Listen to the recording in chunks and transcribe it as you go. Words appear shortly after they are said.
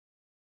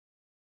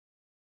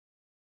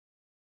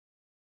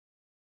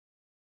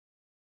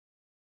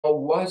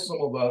why some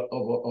of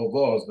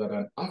us that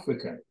are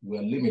African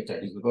we're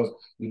limited is because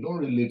we don't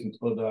relate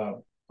with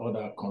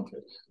other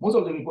countries. Most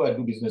of the people I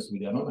do business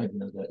with, they are not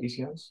Nigerians, they're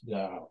Asians, they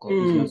are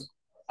Caucasians,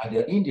 and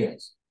they're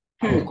Indians.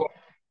 And of course,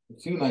 a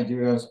few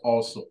Nigerians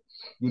also.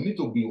 You need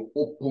to be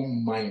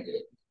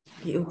open-minded.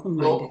 Be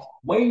open-minded. So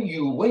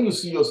when you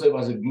see yourself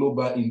as a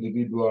global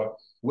individual,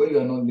 where you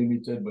are not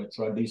limited by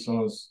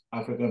traditions,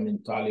 African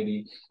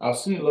mentality, I've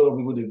seen a lot of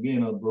people, they've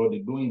been abroad, they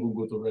don't even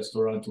go to a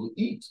restaurant to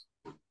eat.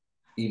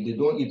 If they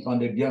don't eat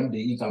pounded yam, they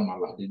eat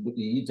amala, they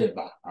eat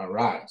eba and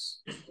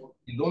rice.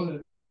 You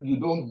don't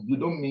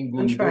mingle.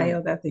 And try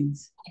other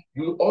things.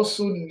 You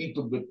also need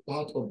to be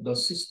part of the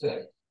system.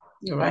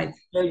 You're right.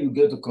 Here you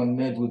get to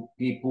connect with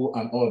people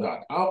and all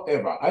that.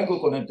 However, I got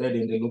connected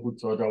in the local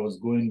church. I was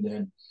going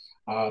then,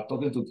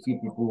 talking to a few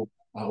people.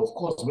 Of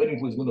course, many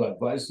people is going to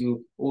advise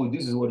you, oh,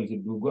 this is what you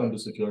should do. Go and do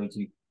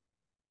security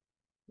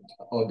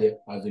all day,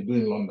 as they do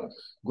in London.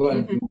 Go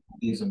and do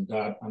this and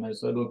that. And I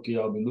said, okay,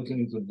 I'll be looking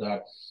into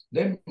that.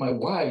 Then my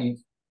wife,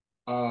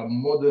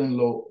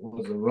 mother-in-law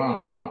was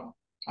around.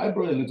 I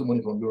brought a little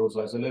money from Europe,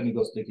 so I said, let me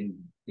just take a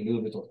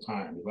little bit of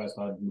time if I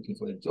start looking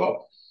for a job.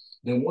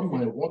 Then one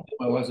day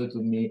my wife said to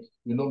me,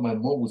 my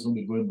mom will soon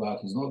be going back.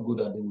 It's not good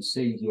that they will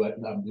say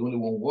I'm the only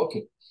one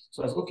working.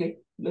 So I said, okay,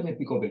 let me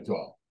pick up a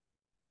job.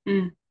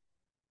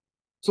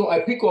 So I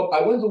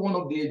went to one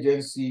of the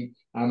agency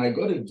and I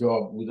got a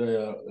job with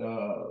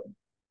a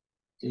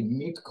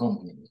meat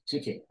company,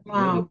 chicken.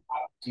 Wow.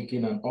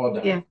 Chicken and all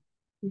that. Yeah.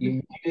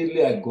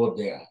 Immediately I got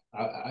there.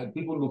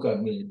 People look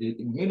at me.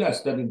 Immediately I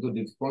stepped into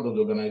the front of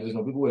the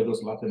organization. People were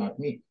just laughing at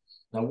me.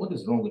 Now, what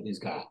is wrong with this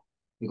guy?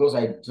 Because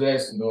I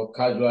dress,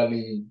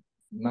 casually,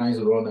 nice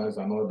runners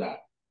and all that.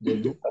 They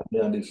look at me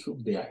and they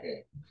shook their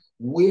head.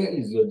 Where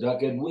is your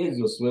jacket? Where is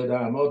your sweater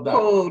and all that?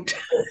 Cold.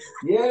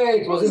 Yeah,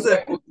 it was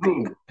inside the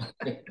room.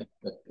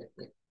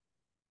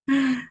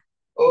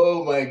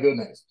 Oh my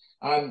goodness.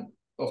 And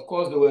of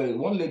course,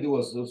 one lady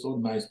was so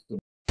nice to me.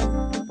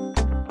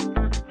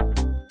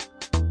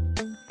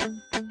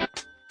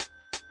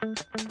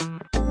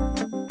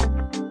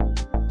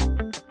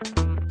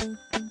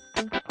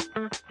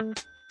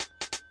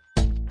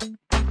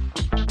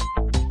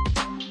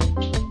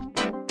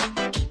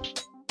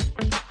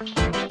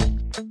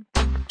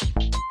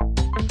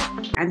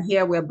 And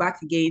here we're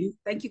back again.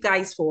 Thank you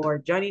guys for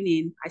joining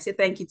in. I say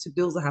thank you to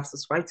those that have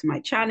subscribed to my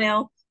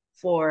channel.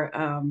 For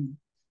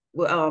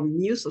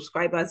new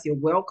subscribers, you're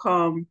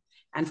welcome.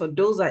 And for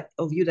those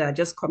of you that are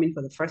just coming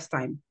for the first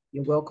time,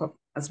 you're welcome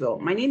as well.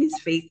 My name is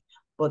Faith,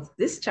 but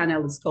this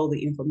channel is called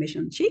The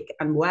Information Chick.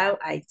 And while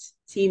I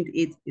teamed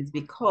it is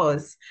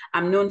because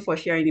I'm known for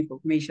sharing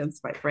information to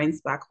my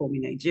friends back home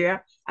in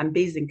Nigeria. I'm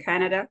based in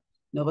Canada,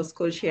 Nova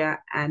Scotia,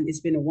 and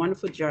it's been a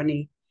wonderful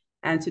journey.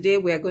 And today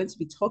we are going to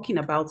be talking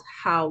about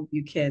how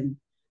you can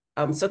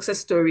success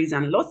stories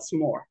and lots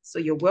more. So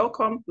you're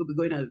welcome. We'll be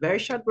going on a very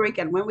short break.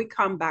 And when we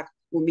come back,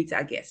 we'll meet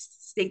our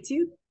guests. Stay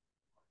tuned.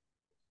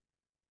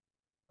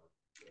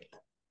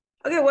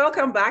 Okay,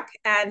 welcome back.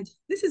 And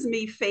this is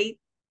me, Faith.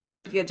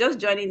 If you're just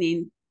joining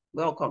in,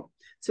 welcome.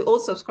 To all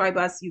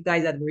subscribers, you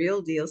guys are the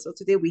real deal. So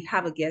today we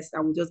have a guest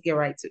and we'll just get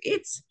right to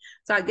it.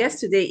 So our guest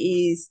today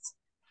is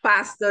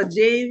Pastor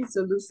James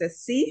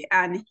Olusesi,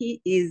 and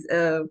he is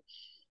a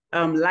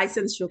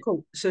licensed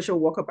social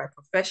worker by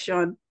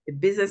profession, a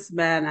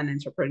businessman, an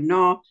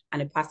entrepreneur,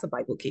 and a pastor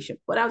by vocation.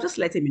 But I'll just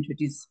let him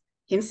introduce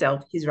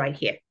himself. He's right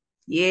here.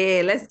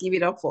 Yeah, let's give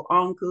it up for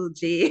Uncle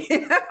J.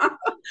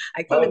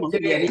 I call him Uncle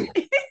J.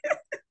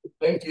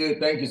 Thank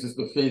you,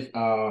 Sister Faith.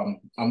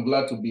 I'm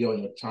glad to be on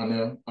your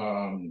channel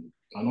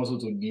and also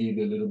to give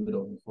a little bit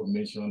of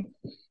information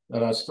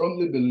that I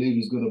strongly believe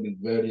is going to be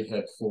very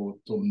helpful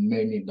to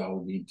many that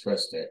will be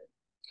interested.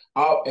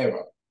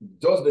 However,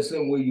 just the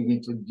same way you've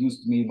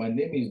introduced me, my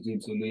name is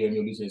James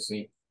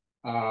Olusesi.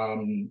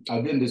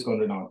 I've been in this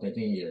country now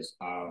 13 years.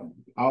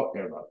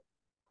 However,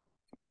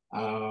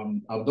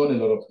 I've done a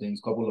lot of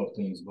things, couple of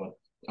things, but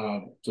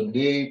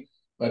today,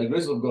 by the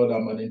grace of God,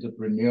 I'm an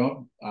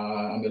entrepreneur.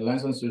 I'm a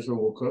licensed social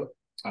worker.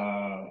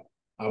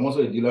 I'm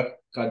also a dealer,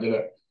 car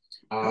dealer.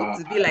 I hope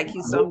to be like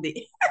you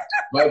someday.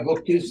 By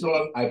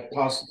vocation, I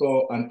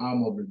pastor an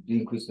arm of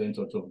Redeemed Christian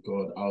Church of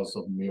God, House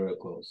of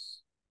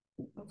Miracles.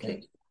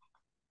 Okay.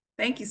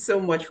 Thank you so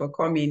much for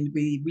coming.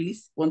 We really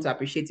want to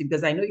appreciate you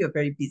because I know you're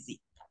very busy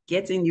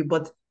getting you.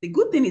 But the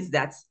good thing is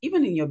that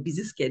even in your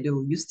busy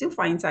schedule, you still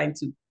find time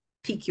to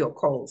pick your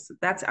calls.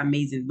 That's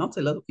amazing. Not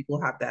a lot of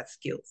people have that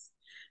skills.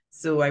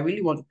 So I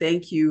really want to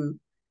thank you.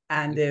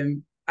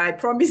 And I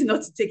promise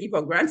not to take it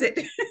for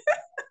granted.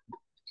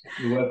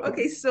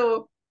 Okay,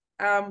 so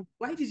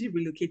why did you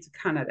relocate to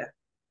Canada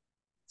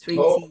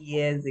 20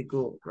 years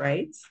ago,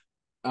 right?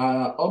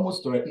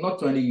 Almost not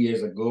 20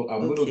 years ago.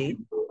 I'm going to give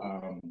you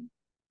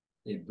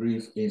a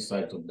brief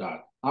insight to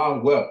that. I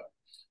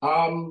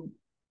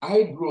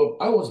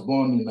was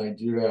born in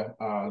Nigeria,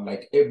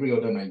 like every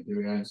other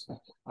Nigerians.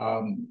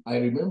 I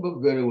remember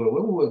very well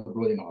when we were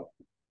growing up.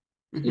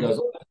 It has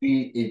always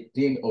been a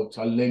thing of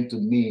challenge to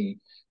me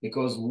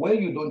because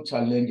when you don't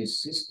challenge the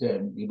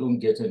system, you don't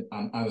get an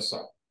answer.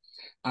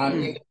 And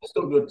in the midst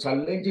of your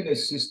challenging a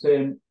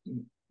system,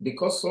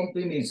 because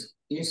something is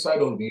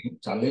inside of you,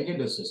 challenging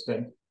the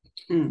system,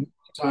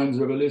 times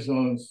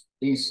revelations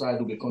inside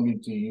will be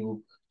coming to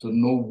you to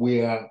know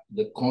where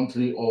the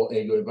country or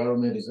your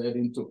environment is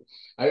heading to.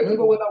 I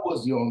remember when I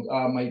was young,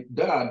 my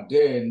dad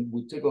then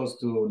would take us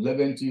to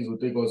Leventis, would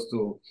take us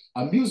to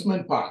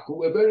amusement park.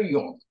 We were very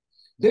young.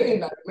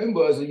 Then I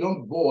remember as a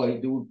young boy,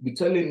 they would be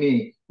telling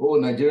me, oh,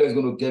 Nigeria is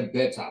going to get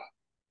better.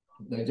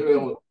 Nigeria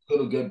was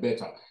going to get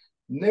better.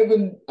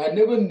 I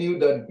never knew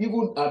that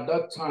even at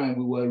that time,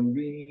 we were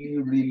really,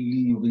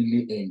 really,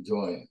 really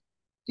enjoying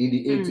in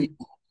the 80s.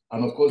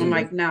 And of course,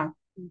 like now.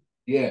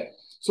 Yeah.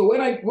 So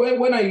when I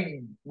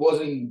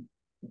was in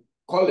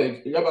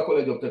college, Yaba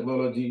College of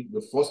Technology,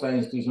 the first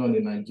institution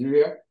in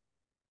Nigeria,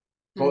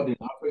 called in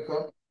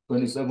Africa,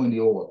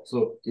 27-year-old.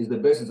 So it's the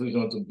best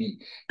institution to be.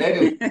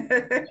 Anyway.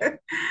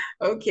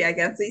 Okay, I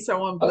can see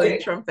someone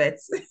blowing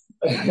trumpets.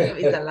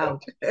 It's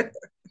allowed.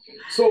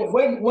 So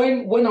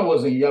when I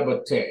was in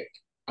Yaba Tech,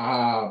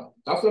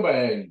 after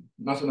my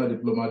national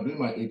diploma, doing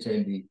my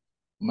HND,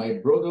 my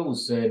brother would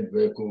send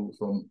vehicle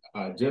from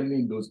Germany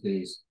in those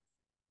days.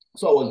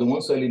 So I was the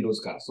one selling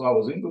those cars. So I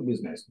was into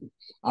business.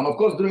 And of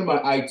course, during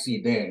my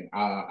IT then,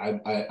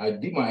 I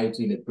did my IT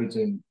in a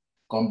printing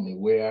company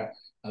where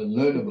I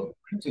learned about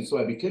printing. So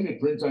I became a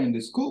printer in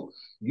the school.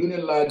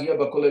 Unilag,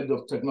 Yaba College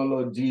of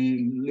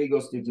Technology,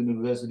 Lagos State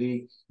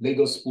University,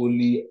 Lagos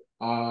Poly,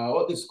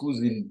 all the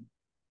schools in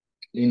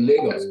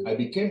Lagos. I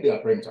became their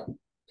printer.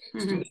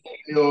 Student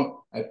union,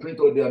 I print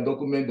all their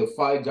documents, the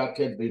file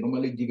jackets they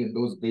normally give in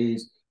those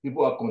days.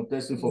 People are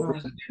contesting for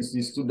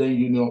presidency, student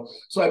union.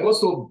 So I got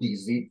so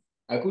busy,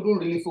 I couldn't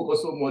really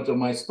focus so much on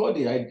my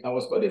study. I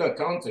was studying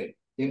accounting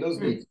in those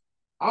days.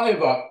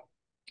 However,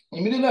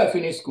 immediately I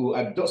finished school,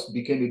 I just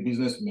became a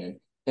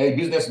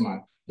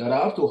businessman that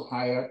I have to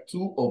hire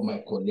two of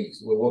my colleagues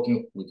who were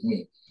working with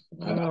me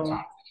at that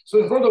time.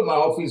 So in front of my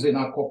office in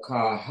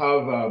Akoka,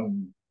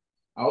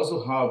 I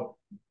also have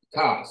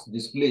cars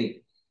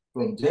displayed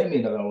from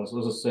Germany that I was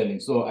also selling.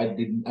 So I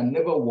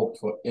never worked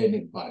for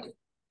anybody.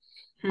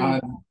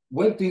 And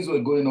when things were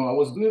going on, I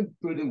was doing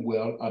pretty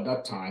well at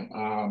that time.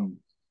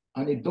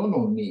 And it dawned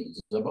on me, it's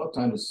about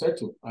time to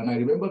settle. And I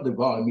remember the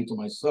vow I made to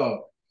myself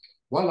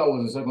while I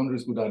was in secondary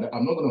school that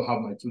I'm not going to have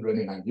my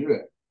children in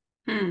Nigeria.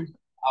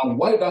 And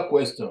why that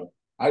question?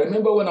 I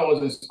remember when I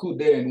was in school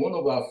then, one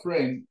of our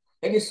friends,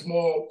 any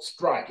small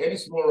strike, any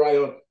small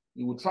riot,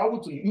 he would travel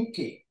to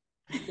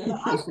UK. Then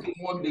I asked him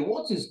one day,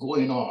 what is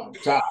going on,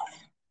 child?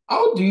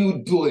 How do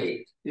you do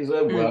it? He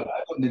said, well,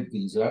 I don't need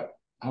visa.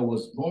 I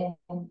was born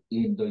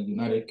in the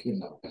United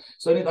Kingdom.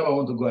 So anytime I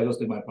want to go, I just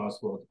take my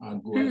passport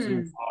and go. I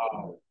say,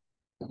 wow.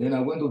 Then I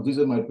went to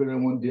visit my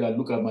parents one day. I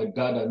look at my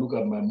dad, I look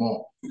at my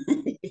mom.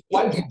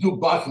 Why did you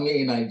birth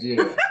me in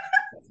Nigeria?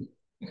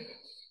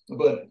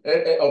 But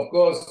of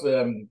course,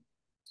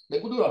 they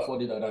couldn't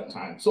afford it at that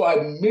time. So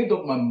I made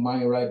up my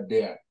mind right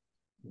there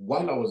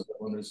while I was in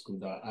secondary school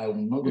that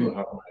I'm not going to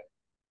have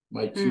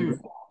my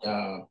children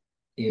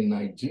in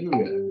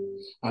Nigeria.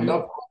 And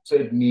that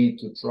prompted me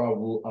to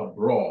travel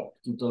abroad,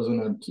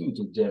 2002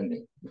 to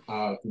Germany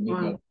to meet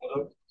my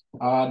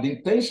brother. The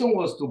intention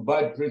was to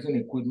buy printing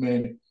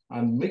equipment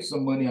and make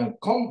some money and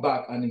come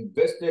back and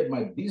invested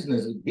my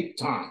business big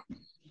time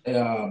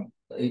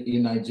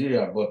in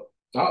Nigeria. But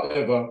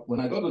however, when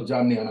I got to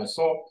Germany and I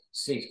saw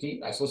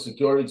safety, I saw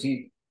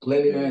security,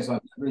 cleanliness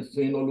and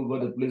everything all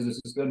over the place, the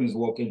system is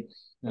working.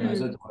 And I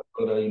said to my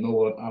brother, you know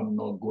what, I'm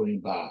not going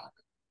back.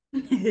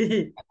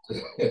 You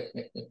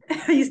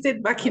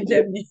stayed back in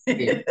Germany.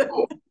 And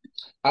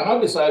I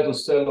decided to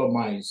sell all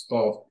my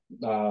stuff,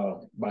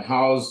 my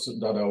house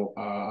that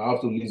I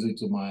have to lease it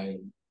to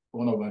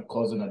one of my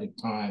cousins at the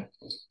time,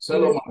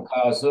 sell all my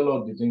cars, sell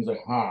all the things I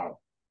have,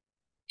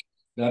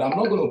 that I'm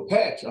not going to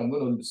patch, I'm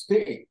going to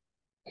stay.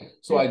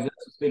 So I just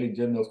stayed in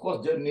Germany. Of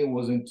course, Germany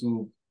wasn't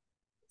too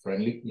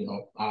friendly, you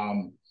know.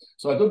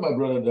 So I told my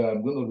brother that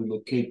I'm going to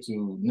relocate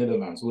to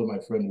Netherlands, where my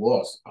friend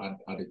was at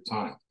the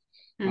time.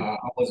 I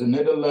was in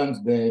Netherlands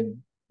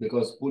then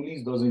because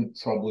police doesn't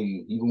trouble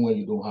you even when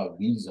you don't have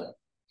visa.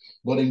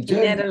 But in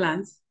Germany,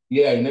 Netherlands?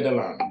 Yeah, in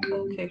Netherlands.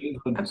 Okay,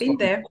 I've been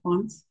there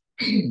once.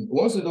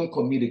 Once you don't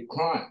commit a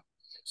crime.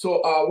 So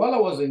while I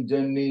was in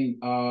Germany,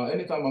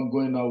 anytime I'm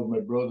going out with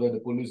my brother,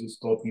 the police will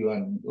stop you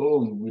and,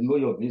 oh, we know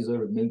your visa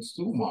remains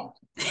 2 months.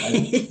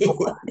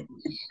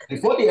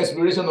 Before the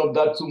expiration of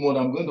that 2 months,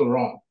 I'm going to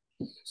run.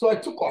 So I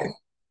took off.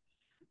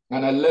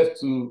 And I left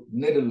to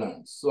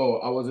Netherlands. So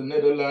I was in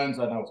Netherlands,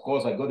 and of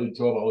course, I got a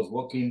job. I was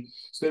working,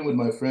 staying with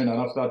my friend, and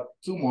after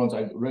 2 months,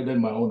 I rented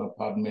my own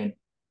apartment.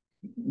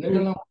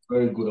 Netherlands was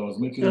very good. I was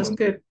making money.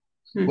 Good.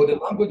 But the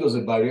language was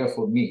a barrier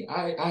for me.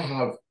 I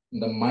have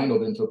the mind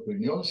of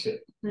entrepreneurship.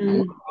 I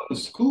went to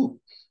school.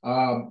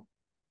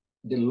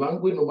 The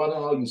language, no matter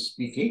how you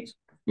speak it,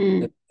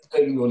 they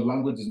tell you your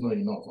language is not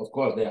enough. Of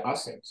course, there are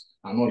accents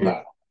and all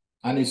that.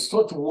 And it's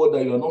such a word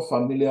that you're not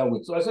familiar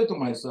with. So I said to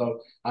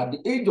myself, at the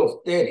age of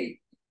 30,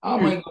 how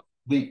am I going to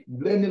be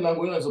learning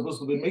language when I'm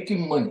supposed to be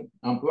making money?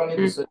 I'm planning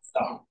to settle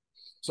down.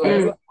 So I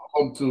never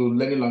come to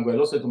learning language. I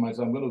just said to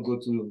myself, I'm going to go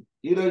to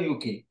either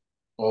UK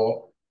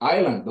or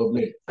Ireland,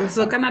 Dublin.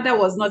 So Canada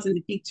was not in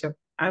the picture.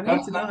 I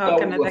want to know how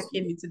Canada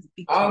came into the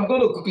picture. I'm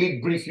going to quickly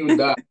brief you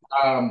that.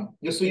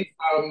 You see,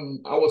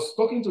 I was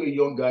talking to a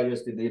young guy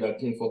yesterday that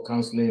came for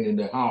counseling in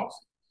the house,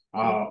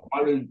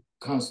 marriage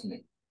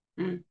counseling.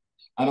 And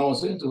I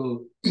was saying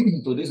to,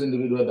 to this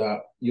individual that,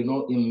 you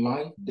know, in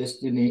life,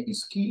 destiny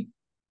is key.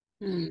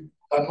 You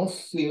cannot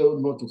fail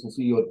not to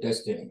fulfill your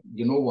destiny.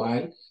 You know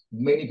why?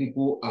 Many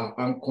people are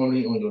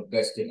anchoring on your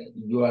destiny.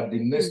 You are the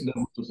next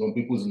level to some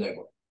people's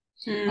level.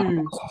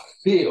 And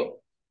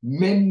fail.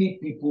 Many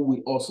people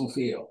will also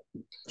fail.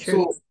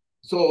 True.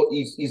 So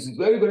it's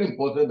very, very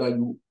important that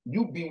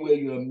you be where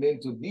you are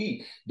meant to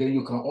be. Then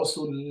you can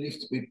also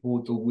lift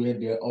people to where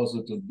they're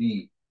also to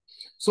be.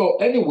 So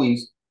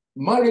anyways,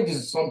 marriage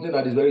is something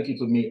that is very key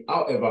to me.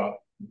 However,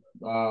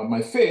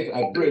 my faith,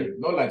 I pray,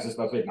 not like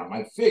Sister Faith now,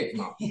 my faith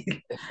now.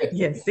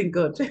 Yes, thank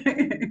God.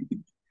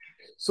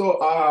 So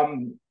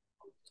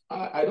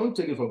I don't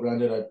take it for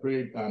granted. I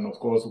pray, and of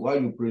course, while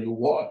you pray, you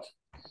watch.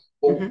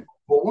 But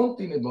one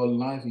thing about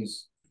life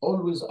is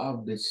always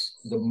have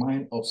the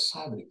mind of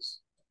service.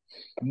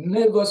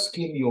 Never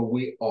skim your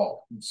way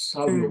up.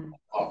 Serve your way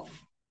up.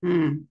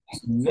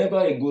 It's never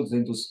a good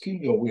thing to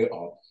skim your way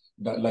up.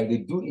 That like they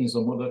do in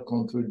some other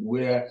country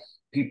where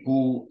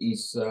people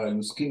is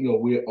you skim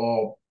your way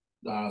up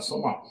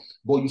somehow,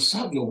 but you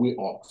serve your way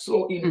up.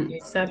 So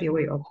serve your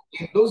way up.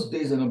 In those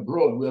days and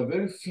abroad, we are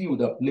very few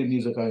that play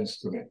musical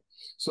instrument.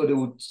 So they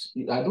would,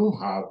 I don't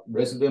have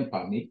resident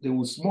permit. They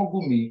would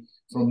smuggle me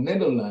from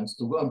Netherlands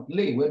to go and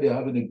play when they're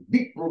having a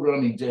big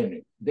program in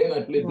Germany. Then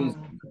I play bass.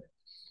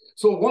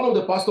 So one of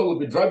the pastors would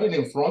be driving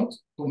in front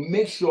to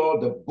make sure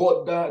the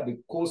border, the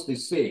coast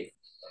is safe.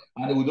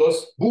 And they would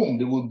just, boom,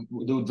 they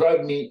would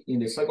drive me in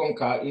the second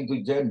car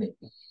into Germany.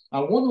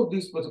 And one of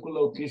these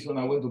particular occasions,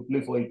 I went to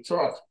play for a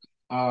church.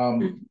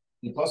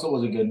 The pastor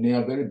was a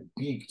Ghanaian, very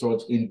big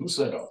church in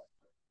Düsseldorf.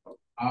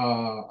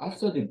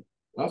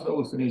 After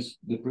we finished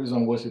the praise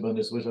and worship and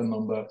the special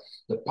number,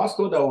 the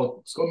pastor that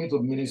was coming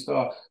to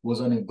minister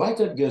was an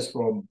invited guest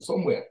from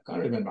somewhere,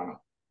 can't remember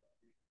now.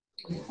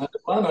 And the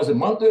man, as he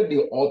mounted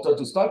the altar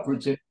to start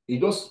preaching, he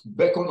just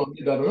beckoned on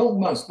me that, young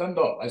man, stand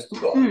up. I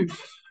stood up.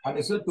 And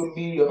he said to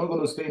me, you're not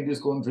going to stay in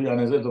this country. And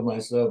I said to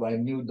myself, I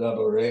knew that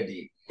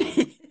already.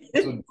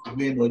 To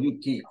Dublin or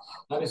UK.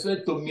 And he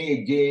said to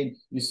me again,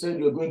 he said,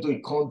 you're going to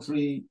a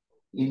country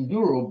in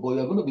Europe, but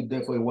you're going to be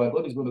there for a while.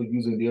 God is going to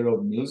use in the area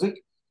of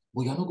music,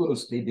 but you're not going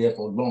to stay there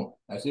for long.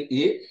 I said,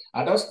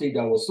 at that stage,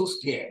 I was so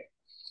scared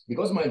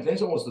because my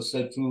intention was to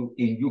settle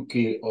in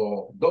UK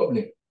or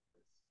Dublin.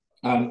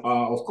 And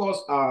of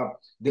course,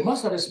 the man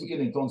started speaking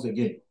in tongues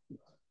again.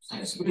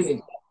 And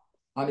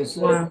he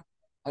said, wow.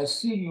 I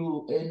see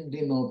you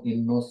ending up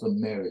in North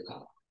America.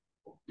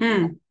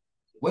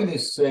 When he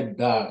said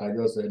that, I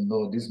just said,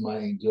 no, this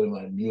man enjoy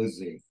my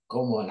music.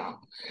 Come on now.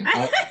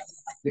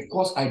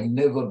 Because I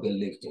never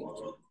believed it.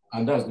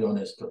 And that's the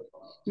honest truth.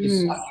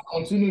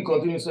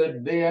 Continue,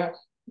 said there,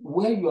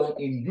 where you are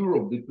in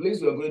Europe, the place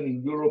you are going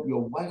in Europe,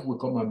 your wife will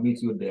come and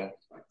meet you there.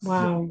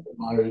 Wow.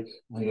 Married,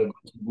 and you're going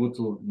to go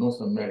to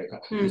North America.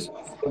 He said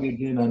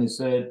again, and he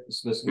said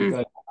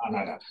specifically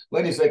Canada.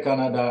 When he said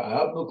Canada, I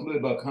have no clue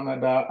about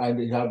Canada. I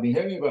have been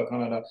hearing about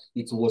Canada.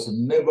 It was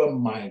never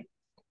my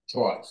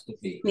choice to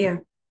be. Yeah.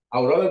 I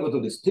would rather go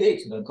to the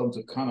States than come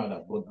to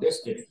Canada, but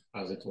destiny,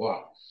 as it were.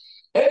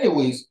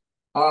 Anyways,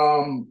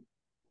 of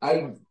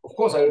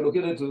course, I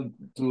relocated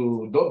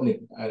to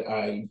Dublin.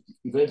 I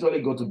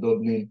eventually got to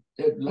Dublin.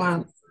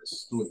 Wow.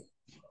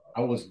 I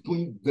was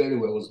doing very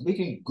well. I was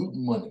making good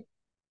money.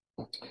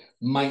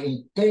 My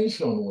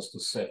intention was to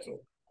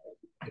settle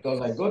because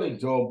I got a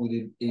job with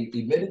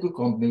a medical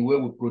company where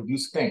we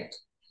produce stents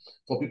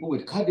for people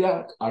with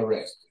cardiac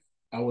arrest.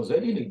 I was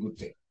earning a good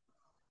thing.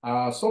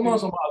 Somehow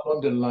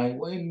along the line,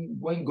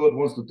 when God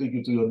wants to take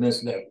you to your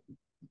next level,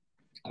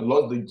 I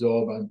lost the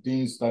job and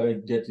things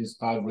started getting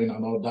staggering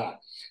and all that.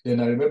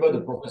 Then I remember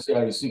the prophecy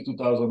I received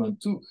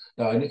 2002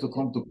 that I need to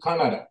come to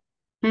Canada.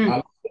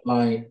 Along the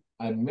line,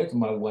 I met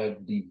my wife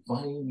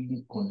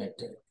divinely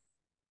connected.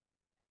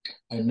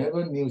 I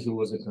never knew she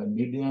was a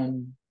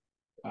Canadian.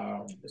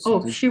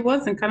 She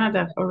was in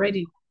Canada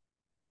already.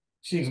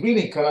 She's been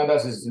in Canada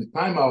since the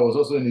time I was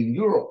also in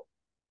Europe.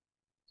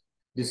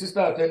 The sister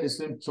attended the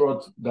same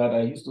church that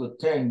I used to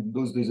attend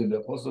those days in the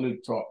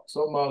Apostolic Church.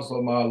 Somehow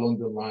along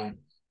the line,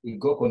 we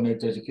got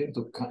connected. She came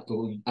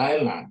to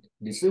Ireland,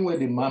 the same way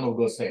the man of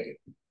God said it.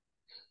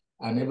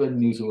 I never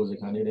knew she was a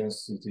Canadian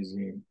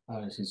citizen.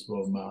 She's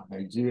from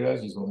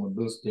Nigeria. She's from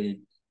Ondo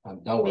State.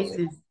 And that was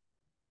it.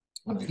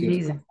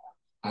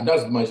 And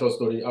that's my short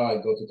story, how I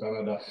got to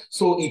Canada.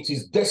 So it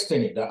is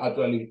destiny that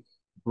actually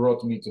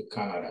brought me to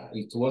Canada.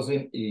 It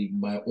wasn't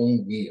my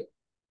own will.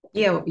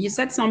 Yeah, you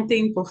said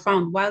something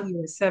profound while you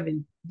were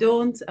serving.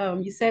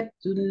 You said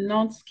do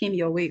not skim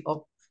your way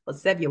up or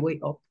serve your way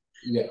up.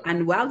 Yeah.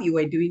 And while you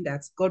were doing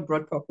that, God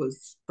brought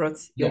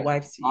your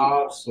wife to you.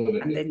 Absolutely.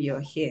 And then you're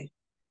here.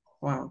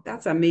 Wow,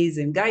 that's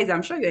amazing. Guys,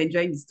 I'm sure you're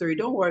enjoying the story.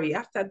 Don't worry.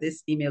 After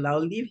this email, I'll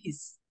leave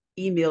his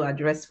email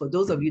address for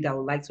those of you that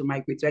would like to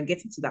migrate. We're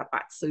getting to that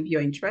part. So if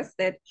you're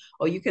interested,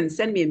 or you can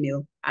send me a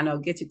mail and I'll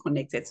get you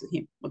connected to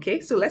him.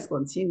 Okay, so let's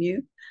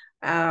continue.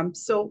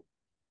 So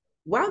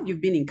while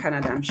you've been in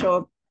Canada, I'm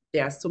sure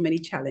there are so many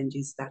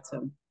challenges that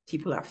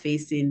people are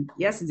facing.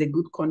 Yes, it's a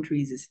good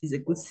country, it's a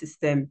good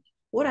system.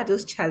 What are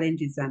those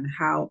challenges and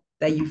how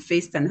that you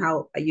faced, and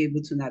how are you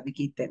able to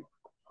navigate them?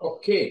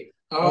 Okay.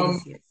 All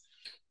these years.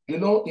 You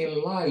know,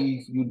 in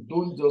life, you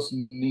don't just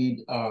need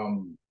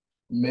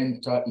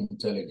mental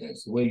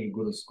intelligence where you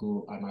go to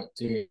school and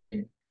attain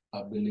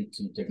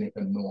ability,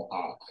 technical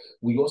know-how.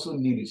 We also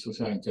need a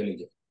social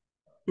intelligence.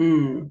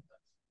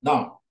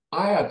 Now,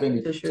 I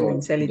attended social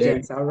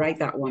intelligence. I'll write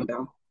that one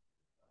down.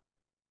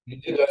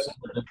 You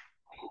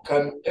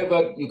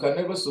can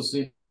never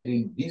succeed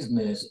in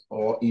business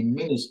or in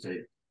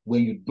ministry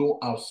when you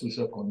don't have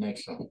social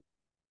connection.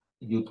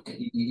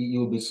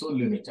 You'll be so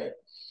limited.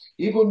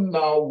 Even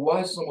now,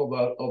 why some of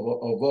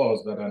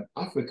us that are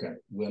African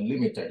we're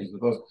limited is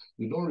because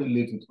we don't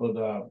relate with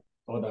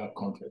other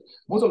countries.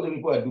 Most of the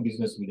people I do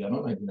business with, they are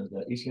not Nigerians,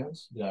 they're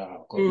Asians, they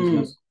are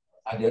Caucasians,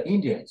 and they're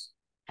Indians.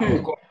 And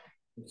of course,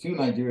 a few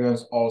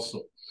Nigerians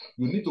also.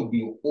 You need to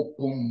be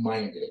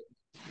open-minded.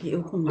 Be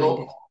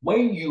open-minded. So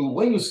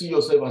when you see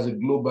yourself as a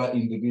global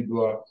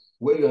individual,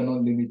 where you are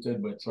not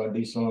limited by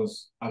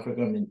traditions,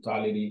 African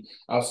mentality.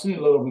 I've seen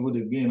a lot of people,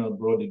 they've been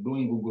abroad, they don't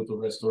even go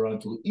to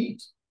restaurant to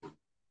eat.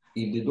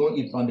 If they don't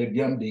eat pounded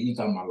yam, they eat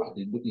amala,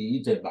 they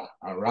eat eba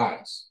and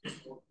rice.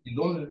 You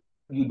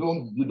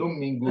don't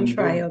mingle. And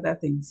try other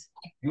things.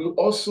 You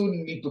also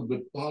need to be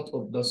part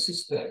of the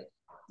system.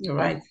 You're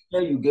right.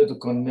 There you get to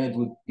connect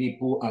with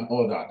people and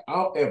all that.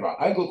 However,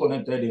 I got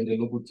connected in the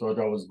local church.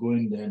 I was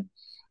going then,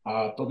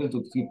 talking to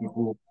a few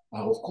people.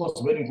 Of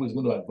course, many people is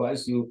going to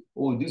advise you,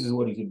 oh, this is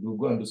what you should do.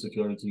 Go and do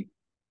security.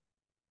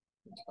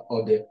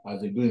 Or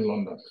as they do in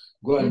London.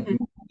 Go and do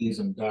this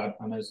and that.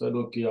 And I said,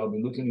 okay, I'll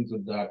be looking into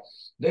that.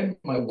 Then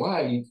my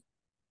wife,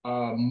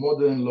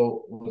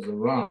 mother-in-law was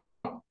around.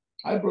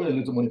 I brought a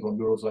little money from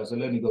Europe, so I said,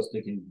 let me just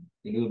take a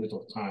little bit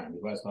of time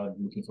if I start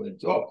looking for a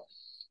job.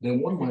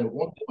 Then one day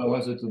my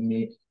wife said to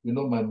me, you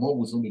know, my mom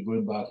will soon be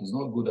going back. It's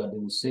not good that they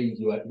will say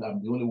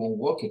I'm the only one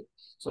working.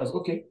 So I said,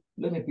 okay,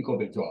 let me pick up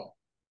a job.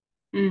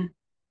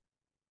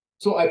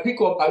 So I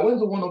went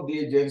to one of the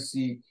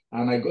agency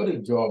and I got a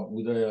job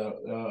with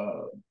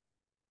a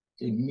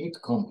meat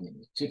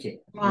company, chicken.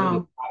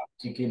 Wow.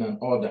 Chicken and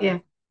all that. Yeah.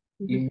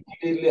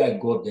 Immediately I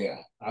got there.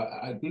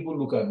 People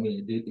look at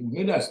me.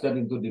 Immediately I stepped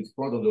into the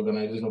front of the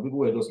organization. People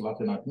were just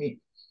laughing at me.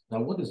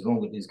 Now, what is wrong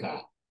with this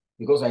guy?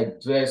 Because I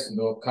dress, you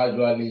know,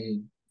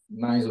 casually,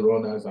 nice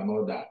runners and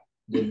all that.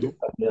 They look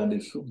at me and they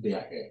shook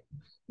their head.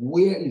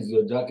 Where is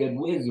your jacket?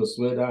 Where is your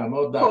sweater and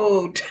all that?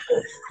 Cold.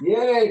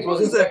 Yeah, it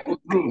was inside the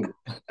room.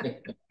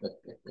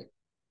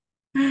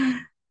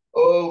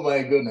 Oh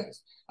my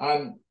goodness.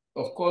 And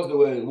of course,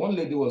 one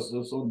lady was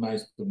so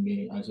nice to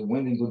me, and she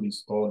went into the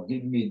store,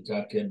 gave me a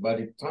jacket. By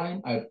the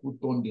time I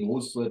put on the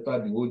whole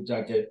sweater, the whole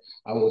jacket,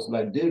 I was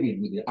like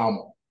David with the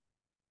armor.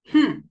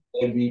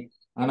 Heavy.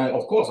 And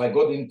of course, I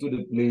got into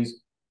the place.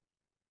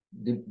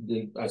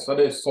 I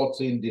started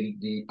sorting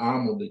the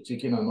arm of the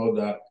chicken and all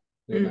that.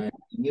 Then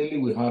immediately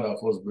we had our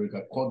first break.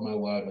 I called my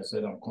wife. I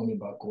said, I'm coming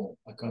back home.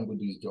 I can't do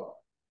this job.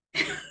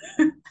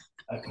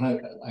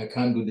 I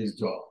can't do this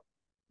job.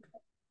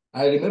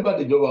 I remember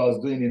the job I was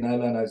doing in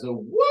Ireland. I said,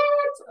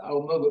 what?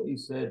 I'm not going. He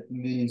said,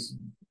 please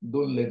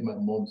don't let my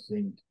mom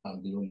think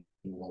I'm the only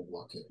one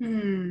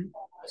working.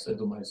 I said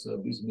to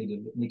myself, this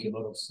make a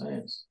lot of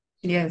sense.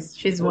 Yes,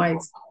 she's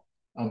wise.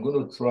 I'm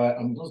going to try.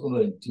 I'm just going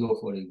to endure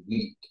for a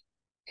week.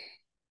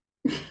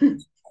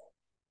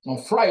 On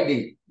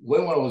Friday,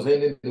 when I was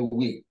ending the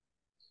week,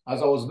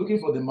 as I was looking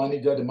for the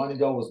manager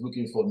was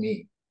looking for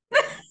me.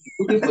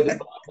 Looking for the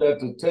manager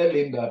to tell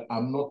him that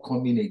I'm not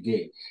coming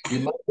again. The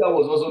manager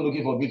was also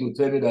looking for me to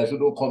tell me that I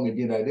shouldn't come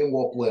again, that I didn't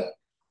work well.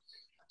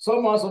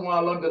 Someone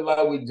along the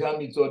line we jam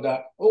each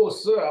other. Oh,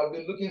 sir, I've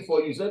been looking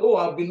for you. He said, oh,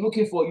 I've been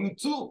looking for you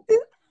too.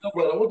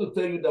 But I want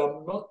to tell you that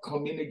I'm not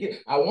coming again.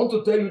 I want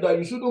to tell you that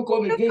you shouldn't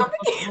come again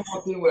because you're not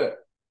working well.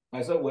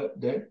 I said, well,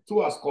 then 2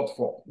 are scored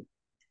 4.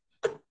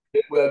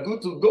 We're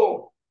good to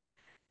go.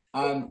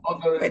 And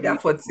honorably, I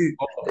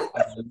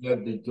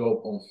left the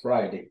job on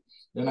Friday.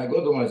 Then I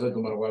got to myself,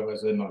 to my wife, I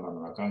said, no,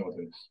 I can't go.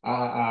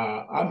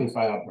 I'm a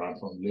firebrand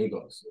from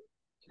Lagos.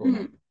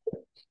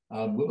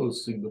 I'm going to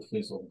seek the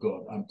face of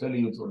God. I'm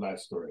telling you through life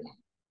story.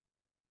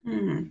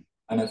 And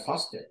I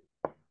fasted.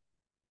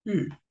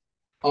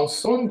 On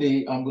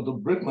Sunday, I'm going to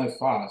break my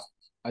fast.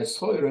 I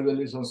saw a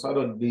revelation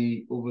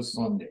Saturday over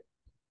Sunday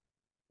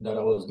that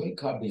I was doing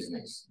car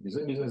business. The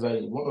same business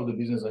one of the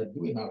business I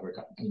do in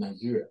Africa, in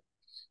Nigeria.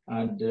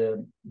 And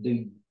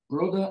the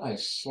brother I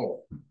saw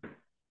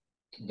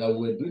that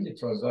were doing the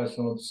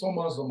transaction,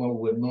 somehow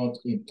were not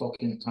in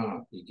talking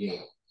time again,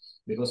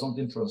 because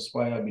something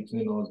transpired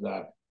between us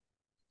that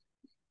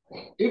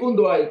even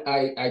though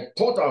I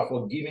thought I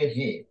forgiven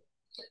him,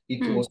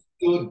 it was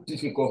still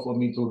difficult for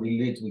me to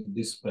relate with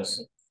this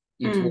person.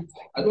 I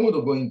don't want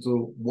to go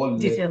into what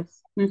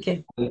details.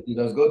 Okay. It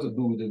has got to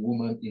do with the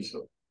woman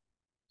issue.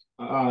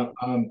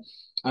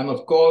 And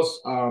of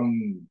course,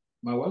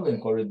 my wife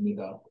encouraged me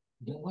that,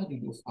 then why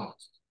did you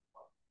fast?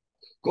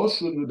 God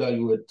showed you that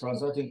you were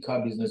transacting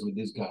car business with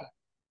this guy.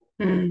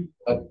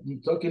 But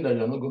you're talking that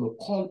you're not going to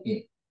call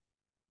him.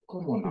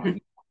 Come on now.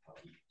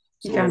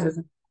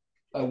 So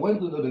I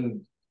went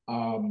to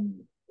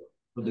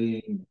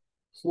the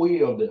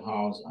foyer of the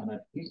house and I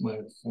picked my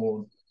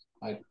phone.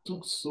 I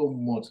took so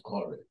much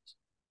courage.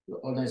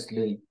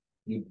 Honestly,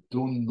 you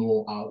don't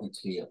know how it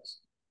feels.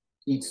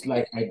 It's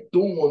like I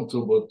don't want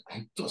to, but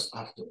I just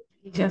have to.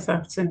 You just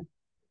have to.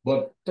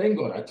 But thank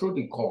God, I threw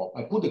the call.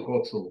 I put the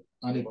call through,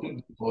 and he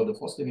picked the call. The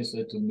first thing he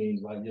said to me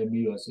is like,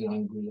 "Yemi, you are still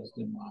angry. You're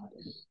still mad.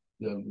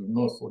 You're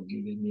not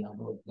forgiving me. I'm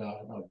not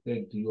that. I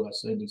begged you. I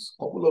sent this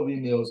couple of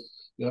emails.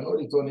 You're not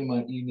returning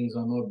my emails.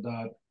 I'm not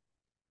that."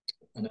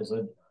 And I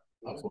said,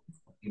 "I'm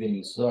forgiving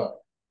you, sir."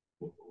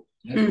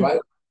 That's right.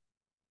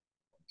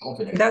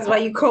 Confident. That's why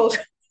you called.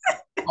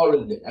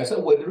 Already. I said,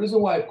 well, the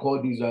reason why I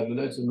called you is I will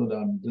let you know that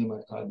I'm doing my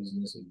car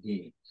business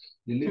again.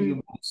 Believe you,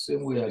 the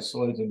same way I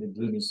saw it in the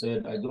dream. He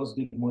said, I just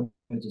give money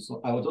to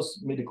some, I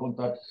just made a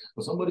contact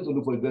for somebody to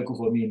look for a vehicle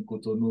for me in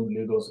Cotonou,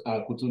 Lagos,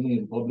 Cotonou, in the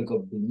Republic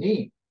of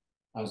Benin.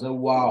 I said,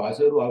 wow. I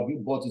said, oh, have you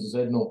bought it? He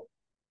said, no.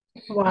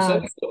 Wow. He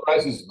said, if the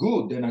price is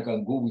good, then I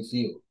can go with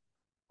you.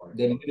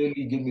 Then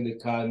immediately give me the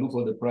car, look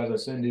for the price, I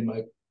send in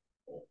my,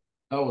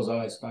 that was how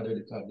I started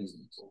the car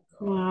business.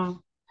 Wow.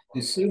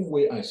 The same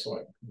way I saw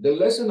it. The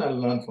lesson I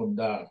learned from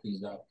that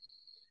is that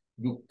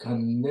you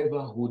can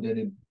never hold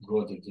any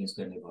grudge against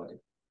anybody.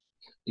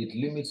 It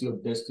limits your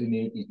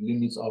destiny. It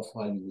limits how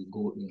far you will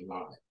go in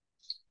life.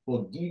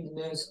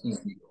 Forgiveness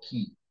is the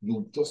key.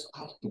 You just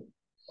have to.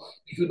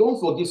 If you don't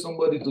forgive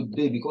somebody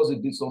today because they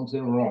did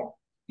something wrong,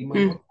 it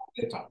might not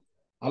be better.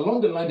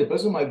 Along the line, the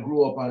person might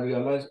grow up and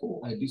realize, oh,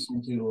 I did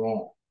something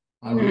wrong.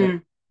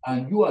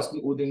 And you are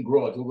still holding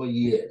grudge over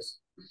years.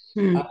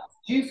 And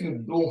if you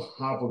don't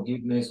have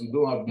forgiveness, you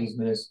don't have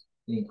business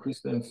in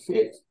Christian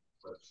faith.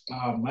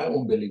 My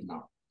own belief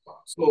now.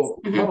 So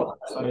that was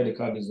how I started the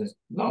car business.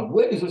 Now,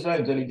 where the social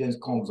intelligence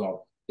comes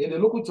out, in the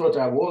local church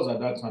I was at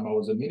that time, I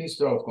was a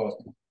minister, of course,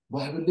 but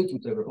I relate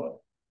with everybody.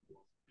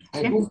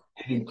 I don't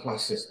believe in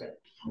class system.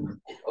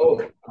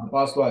 Oh, I'm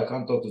pastor, I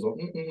can't talk to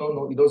someone.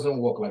 No, it doesn't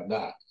work like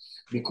that.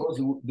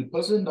 Because the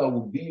person that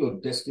will be your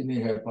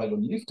destiny helper, your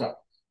lifter,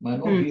 might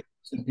not be in the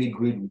same pay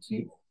grade with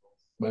you,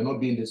 might not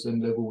be in the same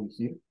level with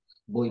you,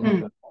 but it might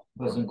be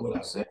the person God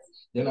has said.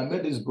 Then I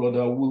met this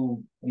brother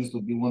who used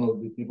to be one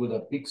of the people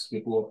that picks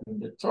people up in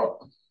the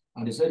truck.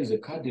 And he said he's a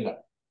car dealer.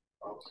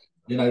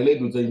 Then I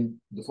related with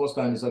him the first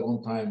time, the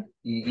second time.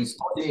 He's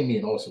studying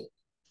me also.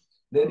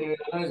 Then he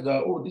realized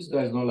that, oh, this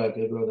guy is not like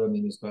every other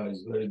minister.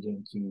 He's very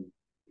gentle.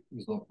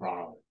 He's not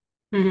proud.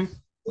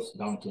 Just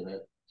down to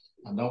earth.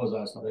 And that was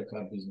how I started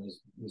car business.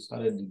 We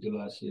started the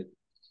dealership.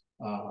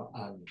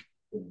 And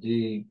the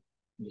day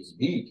is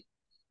big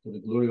to the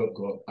glory of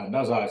God. And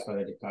that's how I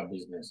started the car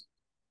business.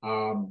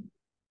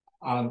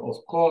 And of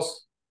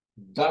course,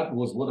 that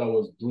was what I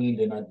was doing.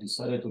 Then I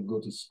decided to go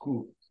to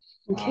school,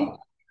 to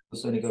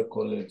Seneca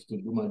College to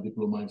do my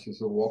diploma in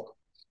social work.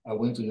 I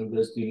went to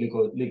university,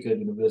 Lakehead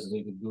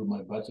University to do my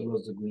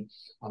bachelor's degree.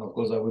 And of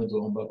course, I went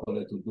to Humber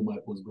College to do my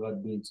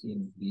postgraduate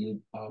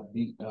in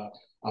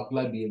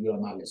applied behavior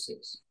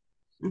analysis.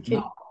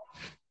 Now,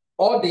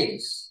 all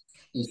this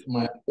is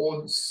my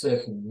own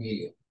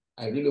self-will.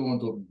 I really want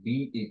to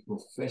be a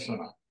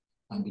professional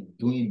and be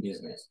doing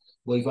business.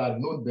 But if I had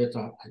known better,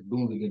 I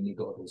don't really need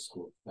all those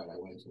schools that I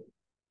went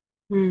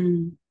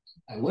to.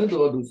 I went to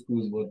all those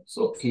schools, but it's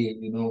okay,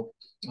 you know.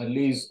 At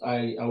least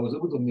I was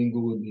able to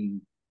mingle with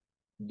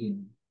the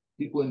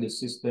people in the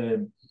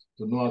system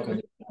to know how can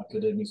you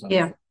academics and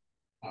it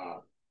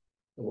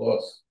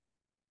was.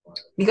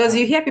 Because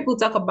you hear people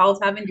talk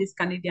about having this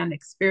Canadian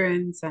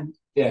experience and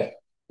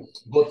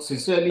but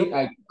sincerely,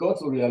 I got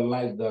to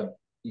realize that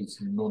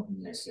it's not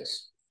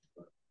necessary.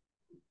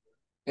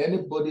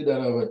 Anybody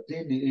that have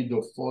attained the age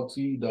of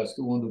 40 that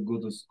still want to go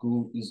to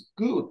school is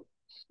good.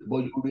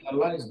 But you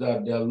realize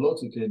that there are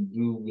lots you can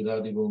do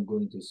without even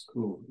going to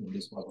school in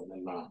this part of the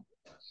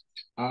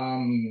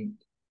land.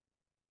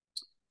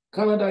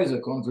 Canada is a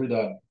country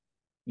that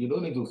you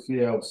don't need to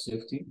fear of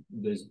safety.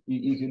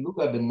 If you look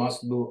at the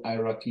Maslow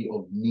hierarchy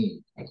of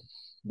need,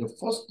 the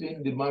first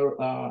thing the Maslow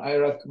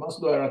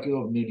hierarchy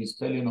of need is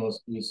telling us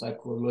is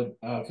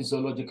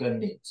physiological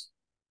needs,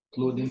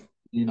 clothing,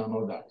 and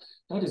all that.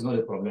 That is not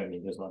a problem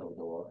in this part of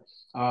the world.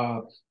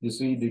 You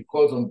see,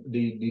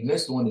 the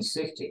next one is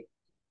safety,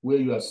 where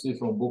you are safe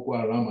from Boko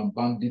Haram and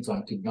bandits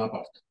and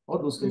kidnappers.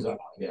 All those things are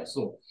not there.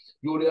 So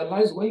you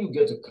realize when you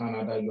get to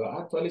Canada, you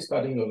are actually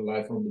starting your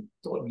life from the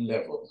third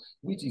level,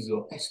 which is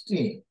your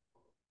esteem.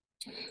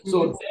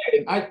 So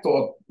then I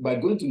thought by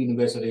going to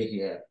university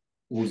here,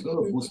 it was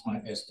going to boost my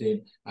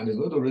esteem and it's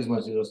going to raise my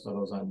social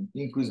status and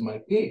increase my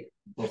pay.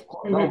 Of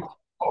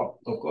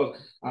course,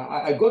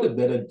 I got a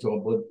better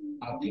job, but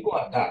even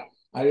at that,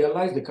 I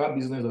realized the car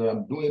business that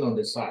I'm doing on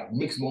the side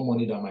makes more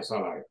money than my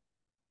salary.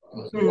 I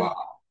was like,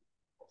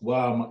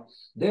 wow.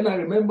 Then I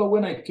remember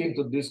when I came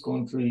to this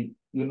country,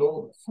 you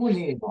know,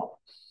 funny enough,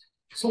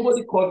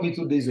 somebody called me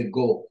 2 days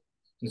ago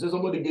He said,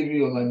 somebody gave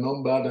you my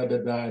number,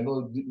 I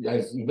know,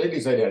 he mainly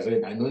said, I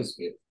said, I know it's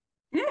fake.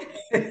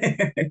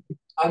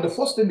 And the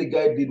first thing the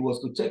guy did was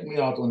to check me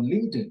out on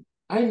LinkedIn.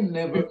 I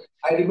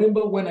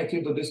remember when I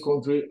came to this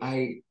country,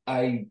 I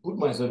put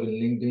myself in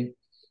LinkedIn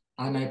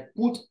and I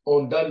put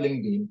on that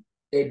LinkedIn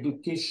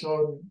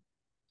education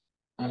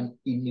and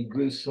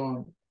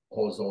immigration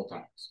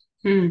consultants.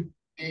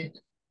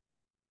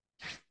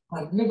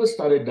 I've never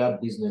started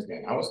that business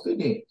then. I was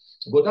studying,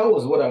 but that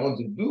was what I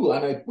wanted to do.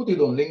 And I put it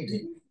on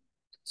LinkedIn.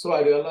 So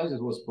I realized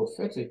it was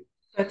prophetic.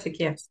 Prophetic,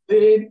 yes.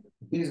 Same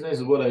business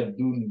is what I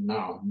do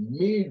now,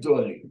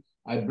 majorly.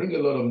 I bring a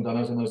lot of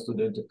international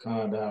students to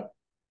Canada.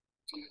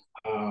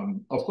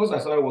 Of course, I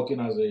started working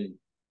as a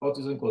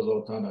autism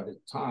consultant at the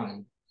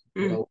time,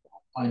 but I was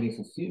finding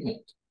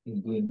fulfillment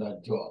in doing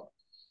that job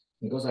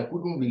because I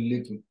couldn't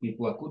relate with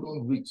people. I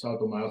couldn't reach out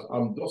to my house.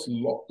 I'm just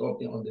locked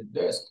up on the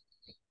desk.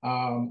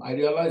 I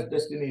realized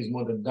destiny is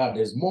more than that.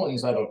 There's more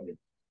inside of me.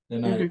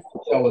 Then I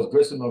was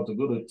dressing up to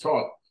go to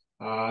church.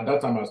 At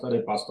that time, I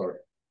started pastoring.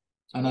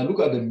 And I look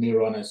at the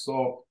mirror and I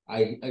saw,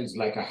 it's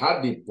like I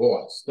had the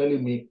voice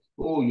telling me,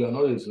 oh, you're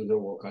not a social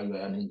worker, you're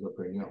an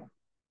entrepreneur.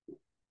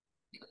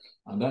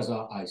 And that's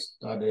how I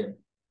started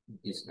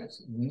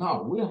business.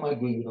 Now, where am I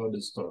going with all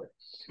this story?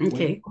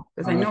 Okay,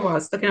 because I know I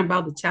was talking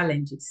about the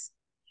challenges.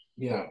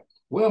 Yeah,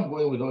 where I'm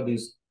going with all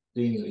these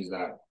things is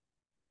that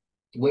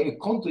when you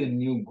come to a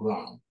new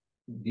ground,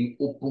 be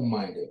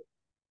open-minded.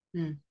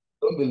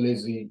 Don't be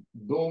lazy.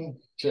 Don't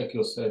check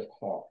yourself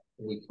hard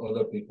with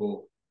other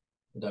people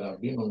that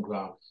have been on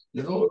ground.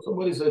 You know,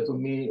 somebody said to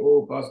me,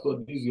 oh, Pastor,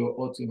 this is your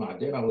Ultima.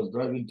 Then I was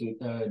driving to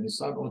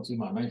Nissan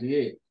Ultima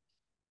 98.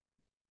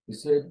 He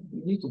said,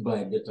 you need to buy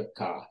a better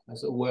car. I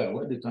said, well,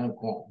 when the time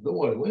comes, don't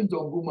worry. When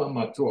John Guma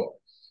mature,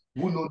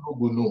 who know, no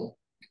go know.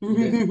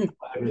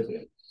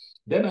 Everything.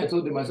 Then I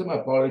told him, I said, my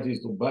priority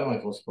is to buy my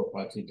first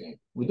property then.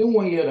 Within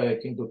 1 year that I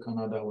came to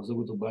Canada, I was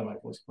able to buy my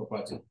first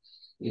property.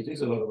 It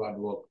takes a lot of hard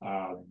work,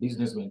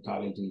 business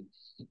mentality,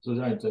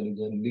 social intelligence,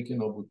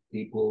 linking up with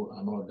people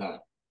and all that.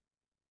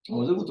 I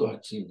was able to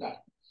achieve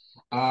that.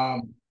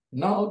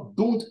 Now,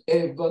 don't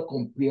ever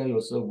compare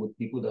yourself with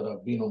people that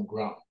have been on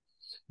ground.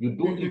 You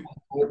don't even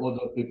know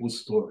other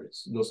people's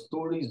stories. Your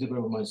story is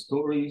different from my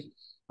stories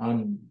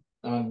and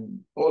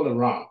all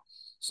around.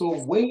 So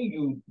when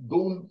you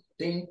don't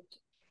think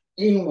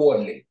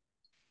inwardly,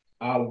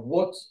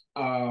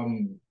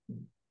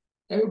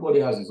 everybody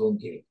has his own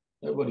game.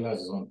 Everybody has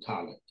his own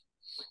talent.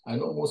 I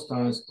know most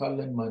times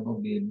talent might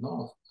not be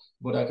enough,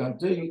 but I can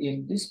tell you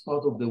in this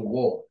part of the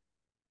world,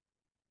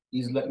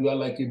 is like you are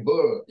like a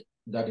bird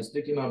that is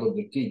taken out of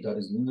the cage that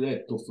is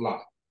led to fly.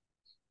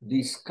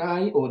 The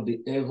sky or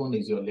the heaven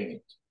is your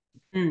limit.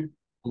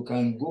 You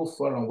can go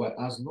far and wide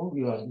as long as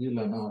you are healed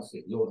and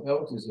healthy. Your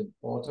health is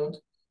important.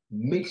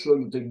 Make sure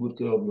you take good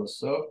care of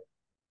yourself.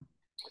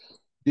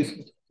 If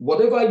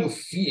whatever you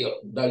feel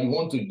that you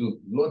want to do,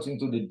 launch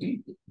into the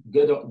deep,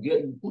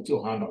 put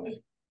your hand on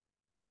it.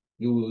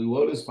 You will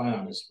always find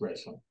an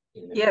expression.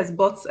 Yes,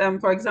 but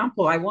for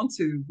example, I want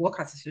to work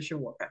as a social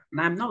worker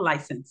and I'm not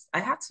licensed. I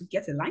had to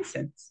get a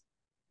license.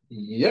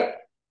 Yep.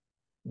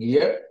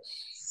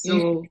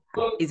 So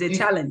it's a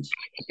challenge.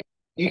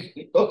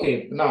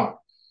 Okay, now,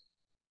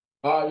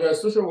 you're a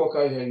social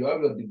worker here. You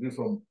have your degree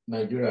from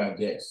Nigeria, I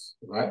guess,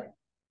 right?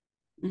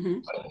 What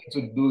you need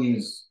to do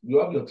is you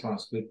have your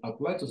transcript,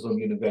 apply to some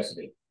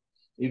university.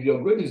 If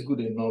your grade is good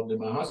enough, they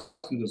might ask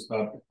you to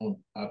start on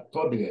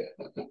third year.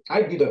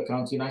 I did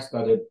accounting. I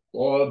started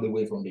all the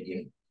way from the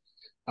beginning.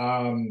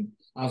 And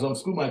some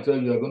school might tell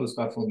you you're going to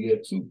start from year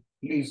 2.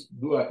 Please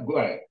go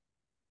ahead.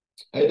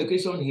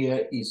 Education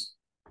here is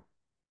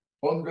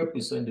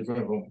 100%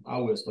 different from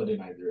how we're studying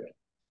in Nigeria.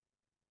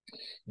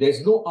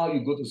 There's no how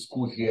you go to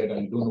school here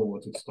that you don't know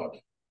what to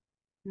study.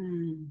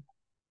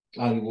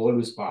 And you will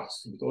always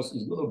pass because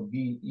it's going to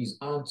be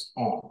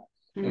hands-on.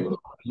 There's going to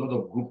be a lot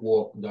of group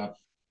work that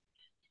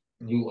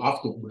you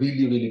have to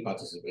really, really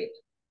participate,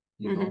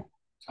 you know.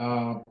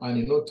 And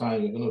in no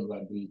time, you're going to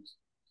graduate.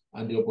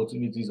 And the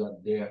opportunities are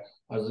there.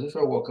 As a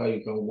social worker,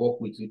 you can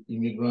work with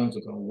immigrants,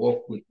 you can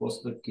work with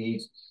foster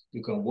kids,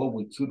 you can work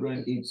with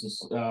children aid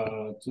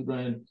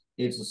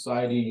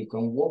society, you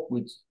can work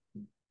with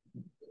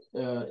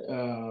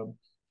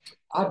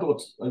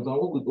adults, you can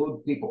work with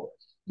old people,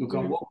 you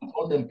can work with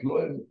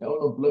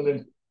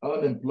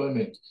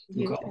unemployment.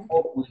 You can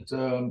work with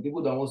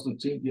people that wants to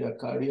change their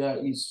career.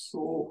 It's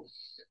so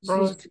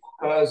social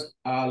workers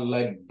are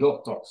like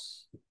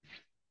doctors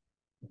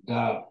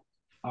that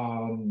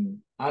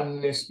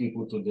harness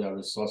people to their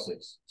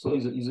resources. So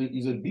it's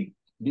a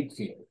big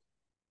field.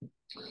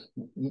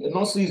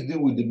 Nurses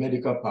deal with the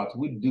medical part.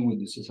 We deal with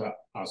the social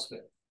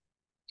aspect.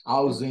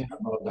 Housing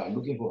and all that.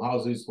 Looking for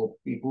houses for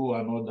people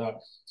and all that.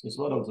 It's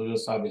part of social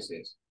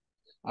services.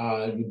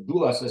 You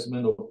do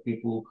assessment of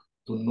people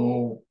to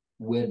know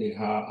where they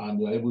are, and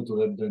you're able to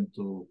help them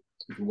to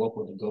work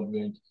for the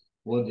government,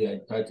 what their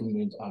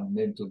entitlements are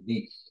meant to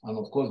be. And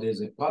of course,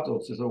 there's a part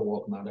of social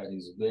work now that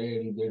is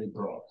very, very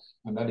broad,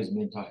 and that is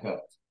mental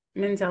health.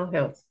 Mental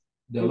health.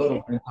 There are a lot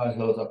of mental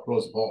health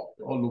across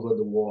all over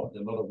the world.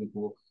 A lot of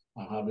people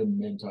are having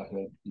mental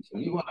health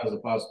issues. Even as a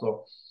pastor,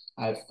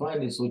 I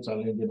find it so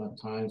challenging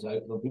at times.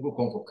 When people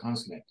come for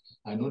counseling,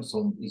 I know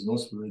some is not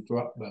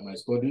spiritual by my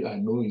study. I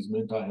know it's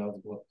mental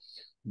health, but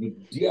you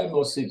dare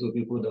not say to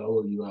people that,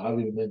 oh, you are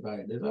having mental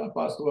health. They say,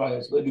 Pastor, I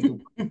expect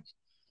you to.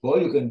 All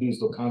you can do is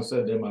to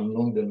counsel them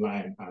along the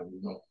line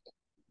and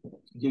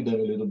give them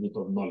a little bit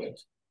of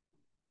knowledge.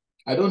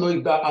 I don't know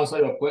if that answers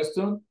your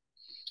question.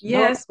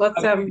 Yes, now,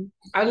 but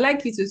I'd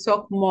like you to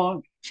talk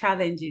more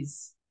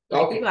challenges.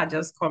 Like people are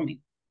just coming.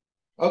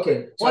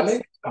 Okay.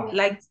 What's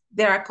like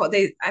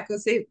I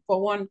could say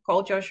for one,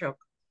 culture shock.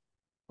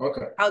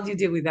 Okay. How do you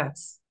deal with that?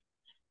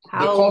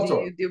 How do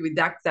you deal with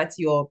that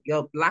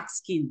you're black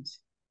skinned?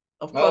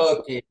 Of course.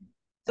 Okay.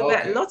 So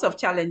there are lots of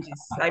challenges.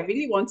 I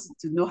really wanted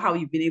to know how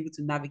you've been able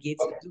to navigate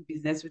to do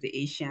business with the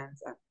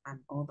Asians and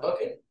all that.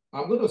 Okay.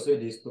 I'm going to say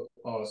this to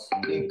us.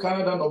 In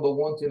Canada, number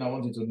one thing I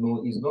want you to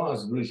know is not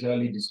as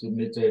racially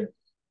discriminated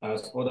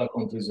as other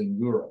countries in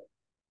Europe.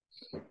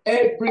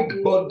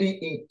 Everybody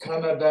in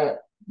Canada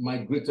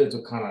migrated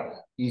to Canada.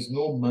 It's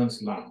no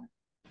man's land.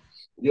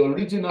 The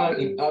original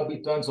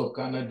inhabitants of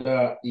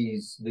Canada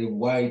is the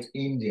white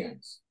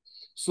Indians.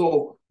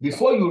 So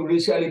before you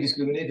racially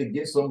discriminate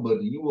against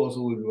somebody, you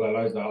also will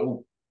realize that,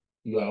 oh,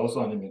 you are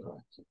also an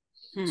immigrant.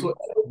 So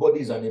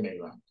everybody is an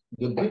immigrant.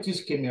 The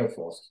British came here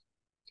first,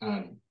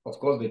 and of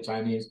course the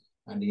Chinese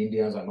and the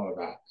Indians and all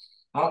that.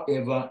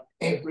 However,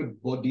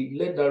 everybody,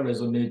 let that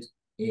resonate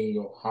in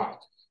your heart.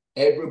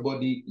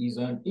 Everybody is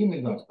an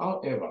immigrant.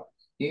 However,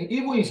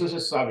 even in social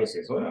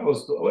services, when I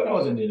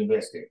was in the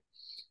university,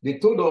 they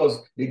told us,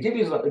 they gave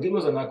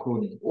us an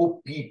acronym,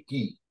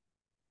 OPP,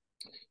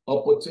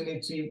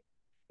 Opportunity,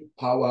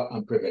 Power,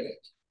 and Privilege.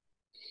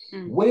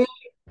 When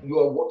you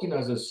are working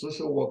as a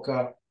social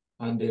worker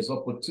and there's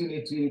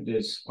opportunity,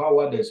 there's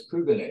power, there's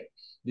privilege,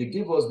 they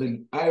give us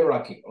the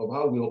hierarchy of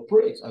how we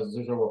operate as a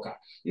social worker.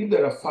 If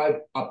there are 5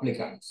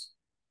 applicants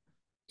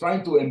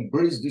trying to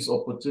embrace this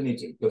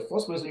opportunity, the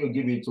first person you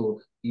give it to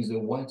is a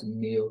white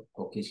male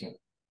Caucasian.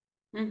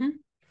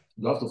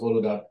 You have to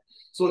follow that.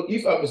 So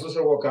if I'm a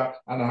social worker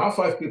and I have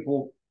 5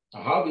 people,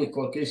 I have a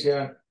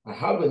Caucasian, I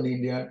have an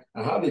Indian,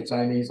 I have a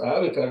Chinese, I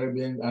have a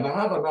Caribbean, and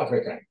I have an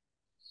African.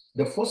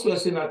 The first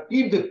person,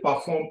 if they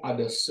perform at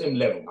the same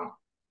level now,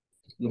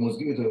 you must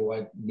give it to a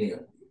white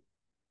male.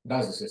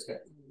 That's the system.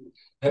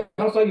 And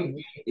after you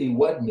give a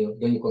white male,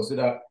 then you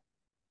consider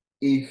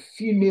a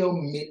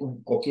female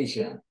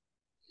Caucasian.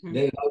 Then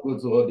you now go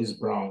to all these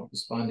brown,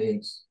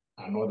 Hispanics,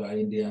 and other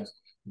Indians.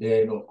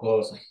 Then, of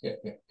course,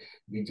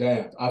 the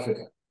giant,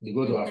 Africa. They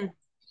go to Africa.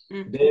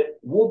 Then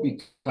we'll be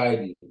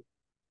tidy.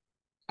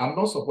 I'm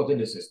not supporting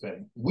the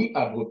system. We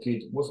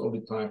advocate most of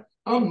the time.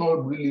 I'm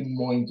not really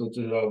more into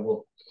social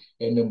work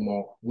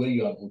anymore where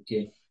you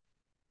advocate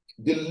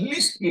the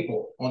least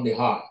people on the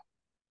heart.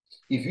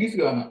 If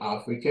you're an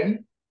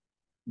African,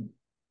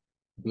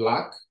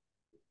 Black,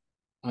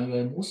 and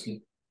you're a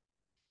Muslim,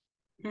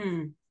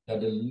 they're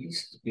the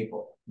least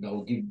people that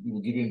will give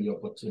you the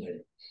opportunity.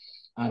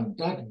 And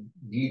that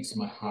bleeds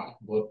my heart.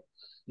 But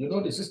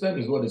the system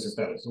is what the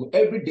system is. So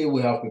every day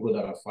we have people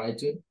that are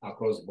fighting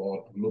across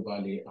board,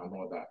 globally, and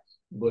all that.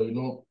 But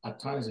at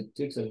times it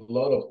takes a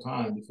lot of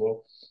time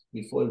before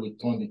we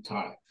turn the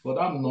tide. But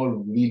I'm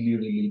not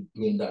really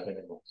doing that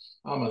anymore.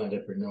 I'm an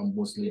entrepreneur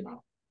mostly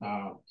now.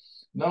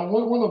 Now,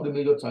 one of the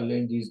major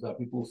challenges that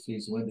people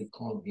face when they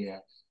come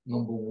here,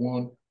 number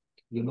one,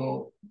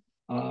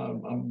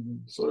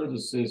 I'm sorry to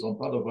say, some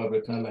part of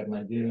Africa, like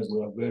Nigerians,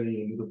 we are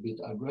a little bit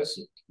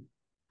aggressive.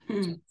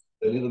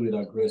 A little bit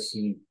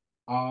aggressive.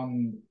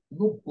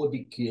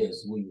 Nobody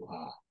cares who you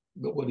are.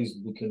 Nobody's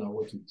looking at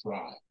what you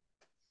drive.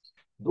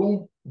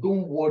 Don't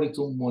worry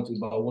too much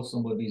about what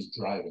somebody is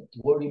driving.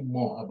 Worry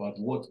more about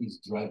what is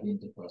driving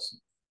the person.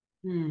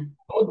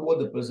 Not what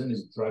the person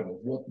is driving,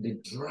 what they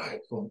drive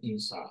from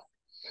inside.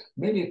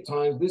 Many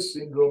times this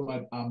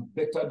syndrome, I'm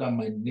better than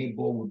my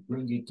neighbor, would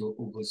bring it to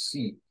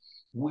oversee,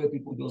 where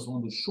people just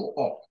want to show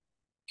up.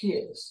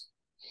 Cares.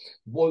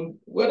 But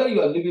whether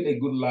you are living a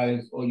good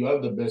life or you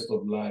have the best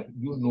of life,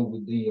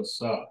 within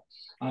yourself.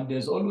 And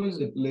there's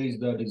always a place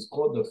that is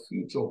called the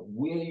future,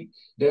 where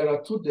there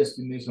are 2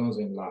 destinations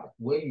in life,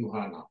 where you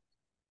are now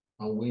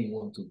and where you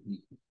want to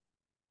be.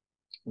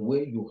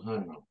 Where you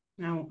are now.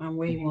 And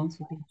where you want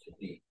to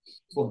be.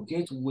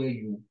 Forget where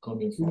you're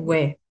coming from.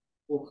 Where?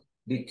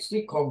 They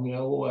still come here.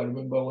 Oh, I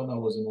remember when I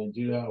was in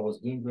Nigeria, I was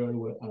doing very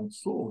well. And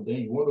so then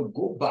you want to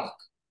go back.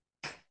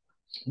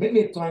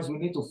 Many times we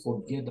need to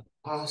forget the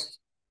past,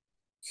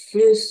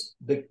 face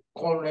the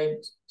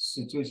current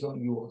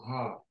situation you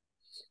have.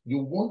 You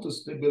want to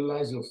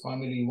stabilize your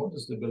family, you want to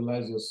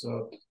stabilize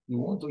yourself, you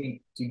want to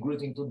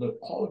integrate into the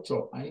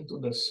culture and into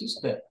the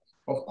system.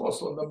 Of course,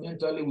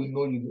 fundamentally, we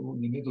know you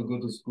need to go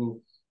to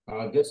school,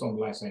 get some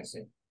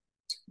licensing.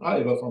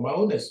 However, from my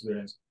own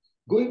experience,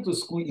 going to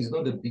school is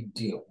not a big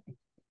deal.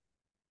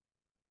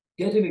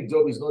 Getting a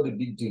job is not a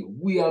big deal.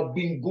 We have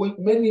been going,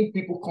 many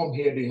people come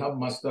here, they have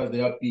masters, they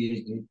have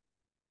PhD,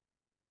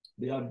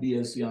 they have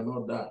BSc and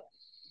all that.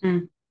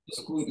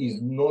 School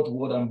is not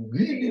what I'm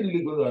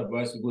really going to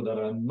advise people that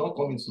are not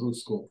coming through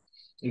school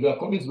If you are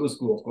coming through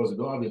school, of course, you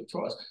don't have a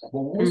choice. But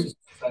once you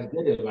start,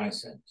 get a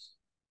license,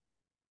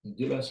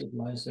 dealership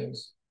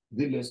license,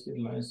 real estate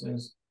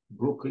license,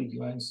 brokerage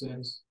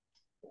license,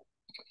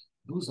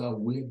 those are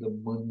where the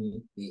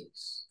money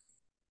is.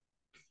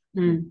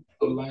 The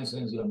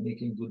license, you are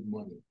making good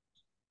money.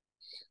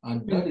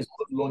 And that is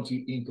what launch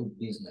you into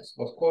business.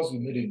 Of course, we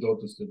made a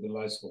job to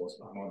stabilize costs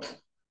and all that.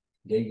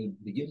 Then you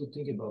begin to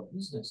think about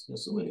business.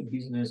 There's so many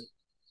business.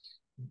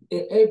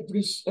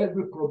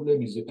 Every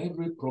problem is a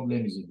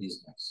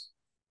business.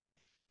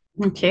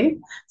 Okay.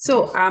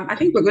 So I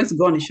think we're going to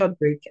go on a short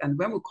break, and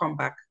when we come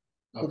back,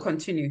 we'll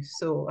continue.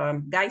 So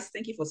guys,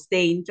 thank you for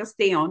staying. Just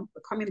stay on.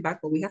 We're coming back,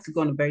 but we have to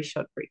go on a very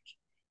short break.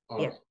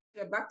 Yeah.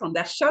 We're back from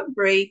that short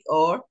break,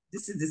 or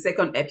this is the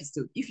second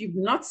episode. If you've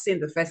not seen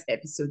the first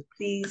episode,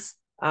 please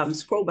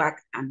scroll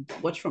back and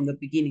watch from the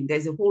beginning.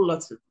 There's a whole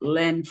lot to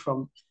learn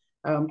from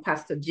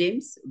Pastor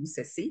James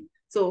Olusesi.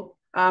 So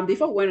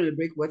before we went on the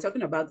break, we're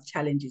talking about the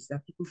challenges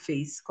that people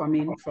face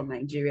coming from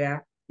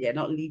Nigeria. They are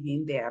not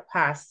living their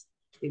past.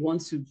 They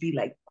want to be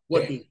like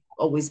what they've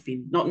always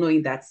been, not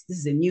knowing that this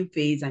is a new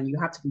phase and you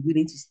have to be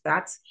willing to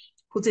start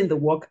putting the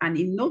work. And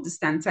in no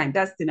distant time,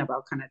 that's the thing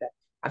about Canada.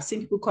 I've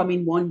seen people come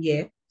in 1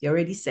 year, they're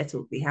already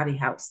settled. They have a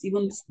house,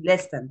 even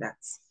less than that.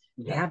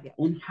 They have their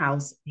own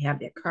house, they have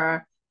their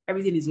car,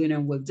 everything is going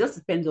on well. It just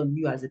depends on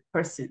you as a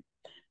person.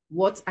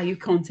 What are you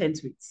content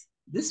with?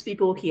 These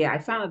people here, I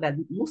found out that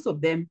most of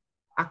them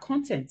are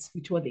content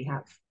with what they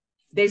have.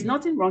 There's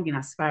nothing wrong in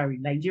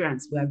aspiring.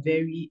 Nigerians, we are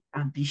very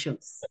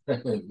ambitious.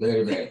 Very,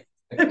 very.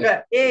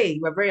 Hey,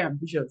 we're very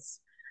ambitious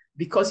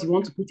because you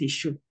want to put a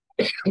show.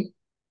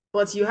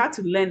 But you have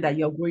to learn that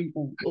you're going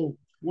on. Oh,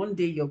 one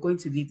day you're going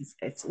to leave this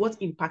earth. What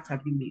impact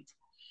have you made?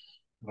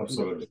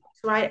 Absolutely.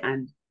 Try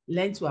and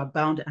learn to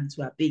abound and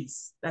to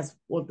abase. That's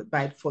what the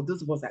Bible, for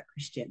those of us that are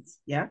Christians,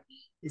 yeah?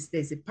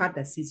 There's a part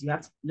that says you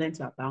have to learn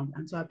to abound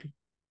and to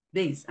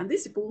abase. And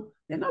these people,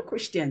 they're not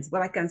Christians,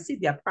 but I can see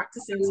they're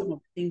practicing some of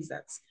the things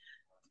that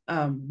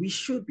we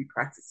should be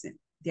practicing.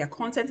 They are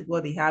content with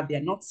what they have.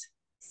 They're not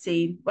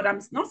saying, but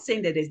I'm not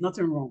saying that there's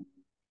nothing wrong.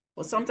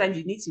 But sometimes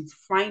you need to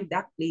find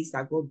that place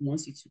that God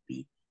wants you to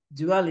be,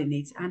 dwell in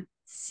it, and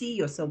see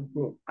yourself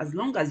grow. As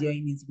long as you're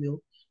in His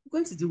will, you're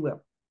going to do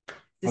well.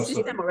 The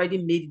system already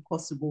made it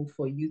possible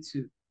for you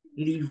to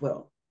live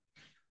well.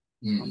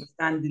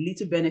 Understand the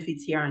little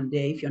benefits here and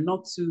there. If you're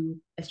not too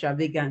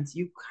extravagant,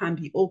 you can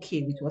be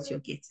okay with what you're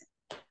getting.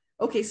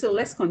 Okay, so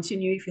let's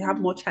continue. If you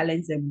have more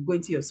challenges, then we'll go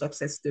into your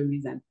success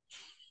stories and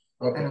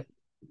then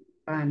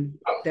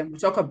we'll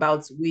talk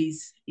about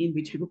ways in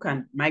which people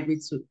can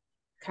migrate to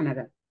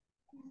Canada.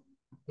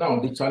 Now,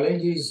 the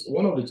challenges,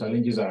 one of the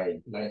challenges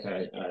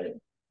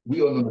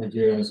we all know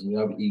Nigerians, we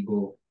have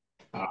ego.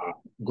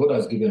 God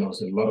has given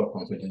us a lot of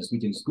confidence,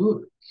 which is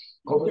good.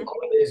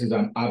 Confidence is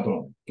an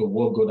add-on to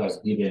what God has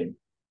given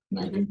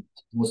Nigerians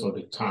most of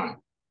the time.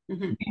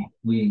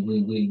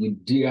 We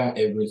dare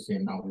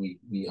everything and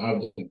we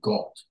have the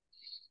God.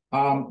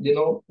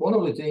 One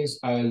of the things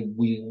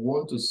we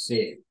want to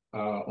say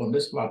on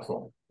this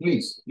platform,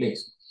 please,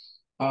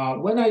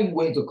 when I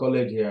went to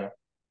college here,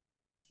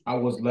 I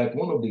was like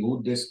one of the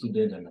oldest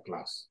students in the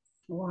class.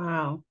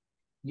 Wow.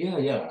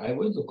 Yeah. I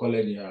went to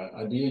college here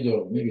at the age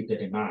of maybe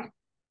 39.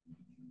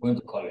 Went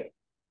to college.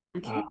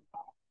 Okay.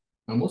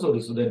 And most of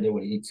the students, they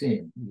were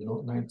 18,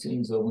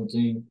 19,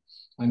 17.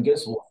 And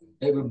guess what?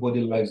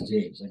 Everybody likes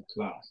James in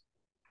class.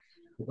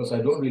 Because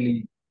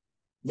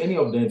many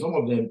of them, some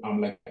of them, I'm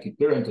like a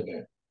parent to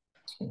them.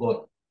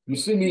 But you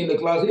see me in the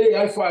class, hey,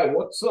 high five,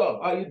 what's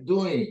up? How you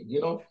doing?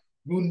 You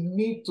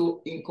need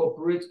to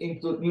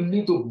you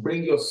need to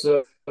bring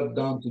yourself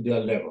down to their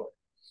level.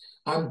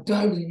 And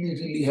that really,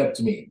 really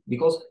helped me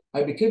because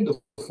I became the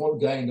fun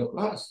guy in the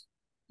class.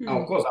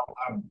 Of course,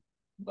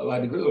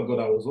 by the grace of God,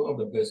 I was one of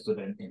the best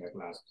students in the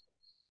class.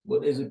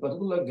 But there's a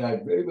particular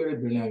guy, very, very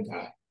brilliant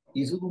guy.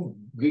 He's even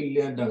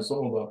brilliant than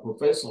some of our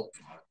professors.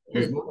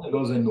 There's nothing he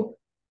doesn't know.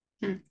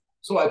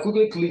 So I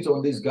quickly clicked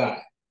on this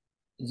guy.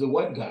 He's a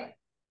white guy.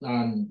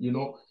 And,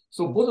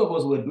 so both of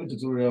us were doing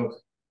tutorials.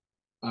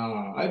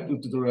 I do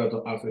tutorial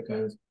to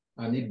Africans,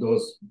 and he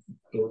does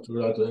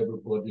tutorial to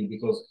everybody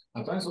because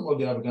at times some of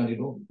the Africans, they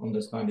don't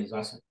understand his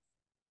accent.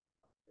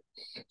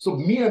 So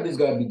me and this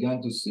guy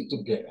began to sit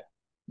together.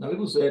 Now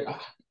people said,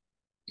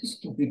 these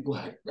two people,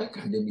 how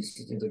can they be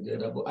sitting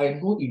together? But I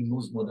know he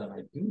knows more than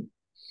I do.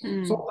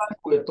 Sometimes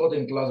we're taught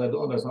in class, I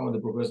don't understand what the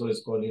professor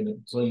is calling it.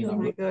 So,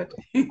 my God.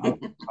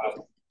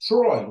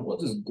 Troy,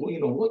 what is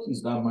going on? What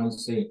is that man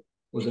saying?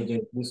 Was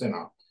again, listen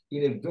now.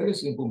 In a very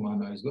simple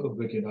manner, he's going to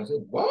break it down. I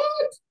said, what?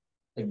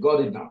 I got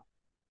it now.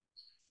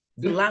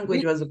 The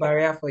language was a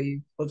barrier for you.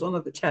 It was one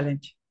of the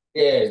challenge.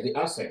 Yes, the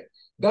accent.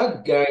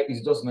 That guy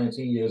is just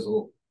 19 years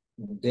old.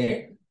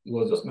 Then he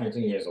was just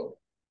 19 years old.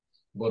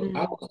 But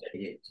I was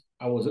 38.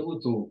 I was able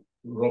to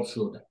rub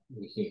shoulder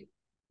with him.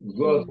 We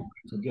go out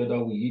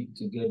together, we eat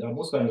together.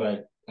 Most times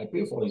I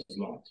pay for his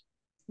lunch.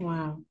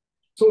 Wow.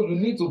 So you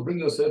need to bring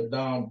yourself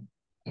down.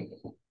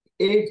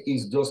 Age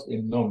is just a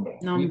number.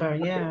 We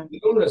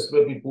don't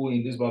respect people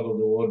in this part of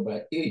the world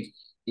by age.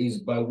 Is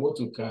by what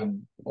you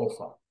can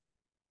offer.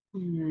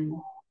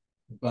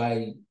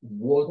 by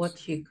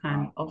what you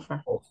can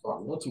offer,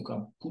 what you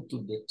can put to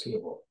the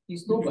table.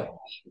 It's not by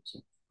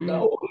age.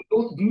 Now,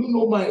 do you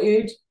know my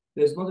age?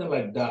 There's nothing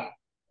like that.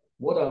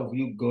 What have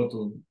you got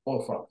to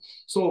offer?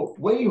 So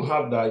when you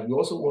have that, you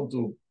also want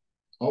to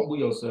humble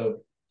yourself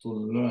to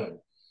learn,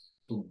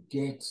 to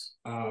get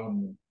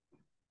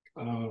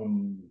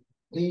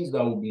things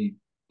that will be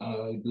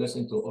a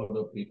blessing to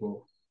other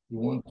people. You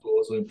want to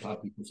also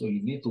impact people. So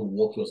you need to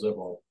work yourself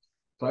up.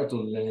 Try to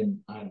learn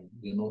and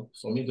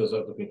submit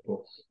yourself to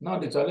people. Now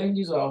the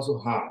challenges are also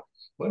hard.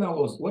 When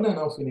I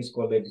now finished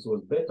college, it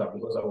was better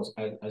because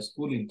I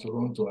schooled in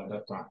Toronto at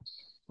that time.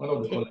 One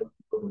of the colleges,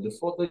 the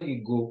further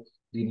you go,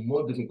 the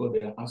more difficult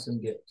the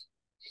accent gets.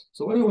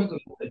 So when I went to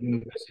the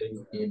university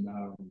in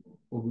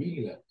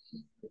Aurelia,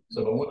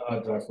 so a 1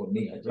 hour drive for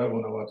me. I drive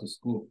 1 hour to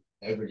school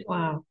every day.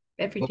 Wow,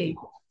 every day.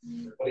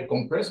 But I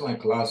compress my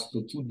class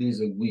to 2 days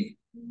a week.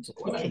 So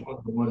when I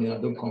got the money, I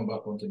don't come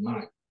back until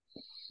 9.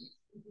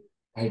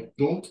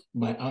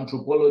 My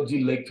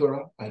anthropology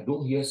lecturer, I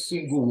don't hear a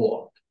single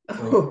word.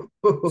 So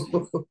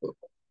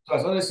I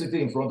started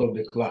sitting in front of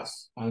the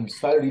class and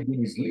started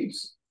reading his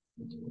lips.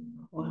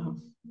 Wow.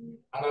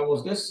 And I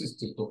was just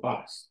sitting to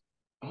pass.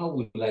 How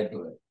will I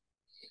do it?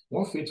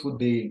 One fateful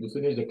day, we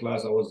finished the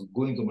class, I was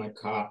going to my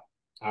car,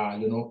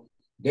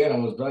 then I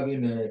was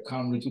driving a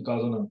Camry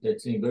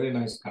 2013, very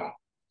nice car.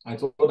 I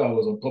thought I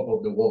was on top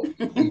of the world.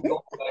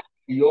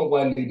 A young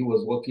white lady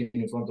was walking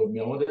in front of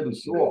me. I wanted to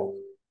show off.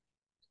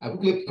 I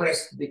quickly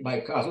pressed my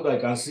car so that I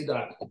can see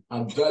that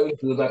I'm driving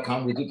through that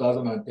Camry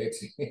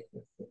 2013.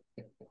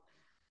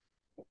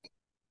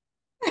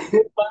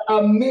 To my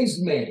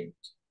amazement,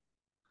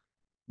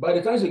 by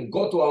the time she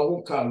got to our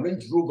own car,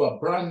 Range Rover,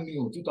 brand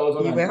new,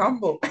 2000. You were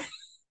humble.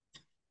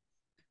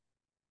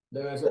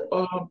 Then I said,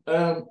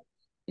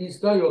 is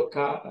that your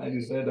car? And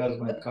he said, that's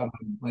my car.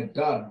 My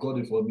dad got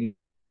it for me.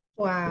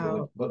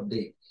 Wow.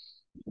 Birthday.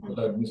 Got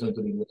admission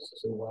to the university. I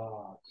said,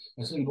 wow.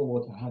 I said, you know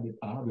what? I have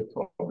a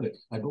problem.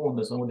 I don't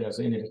understand what they are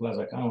saying in the class.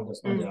 I can't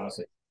understand the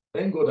answer.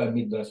 Thank God I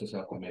made that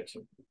social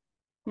connection.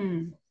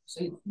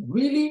 Say,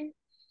 really?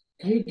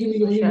 Can you give me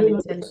your email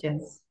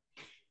address?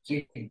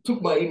 She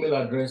took my email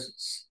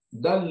address.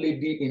 That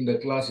lady in the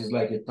class is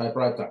like a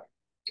typewriter.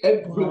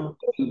 Every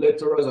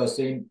lecturers are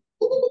saying,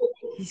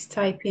 he's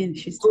typing.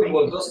 She's so typing. he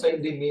was just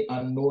sending me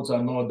a notes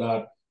and all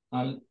that.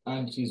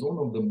 And she's one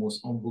of the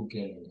most humble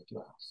girl in the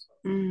class.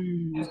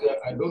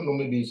 I don't know,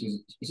 maybe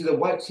she's a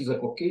white, she's a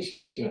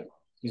Caucasian,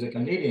 she's a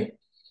Canadian.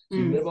 She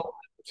never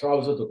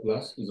travels to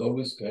class, she's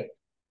always scared.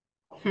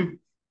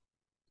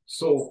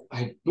 So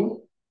I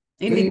don't.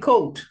 In the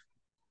code,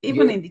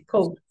 even in the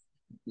code.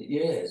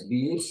 Yes,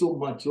 behave so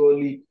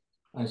maturely,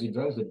 and she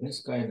drives the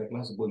best car in the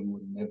class, but you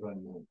will never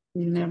know.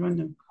 You never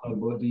know. Her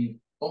body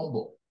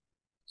humble.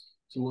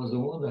 She was the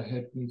one that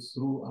helped me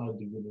throughout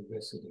the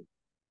university.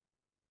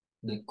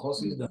 The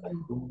courses that I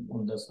don't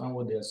understand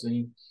what they're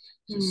saying,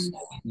 she sent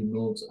me the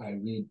notes, I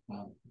read,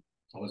 and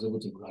I was able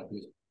to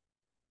graduate.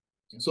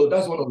 So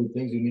that's one of the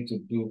things you need to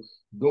do.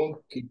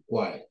 Don't keep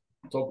quiet.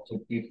 Talk to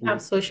people.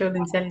 Have social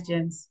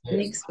intelligence.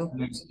 Yes,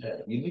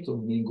 you need to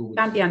mingle with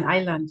Can't be an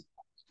island.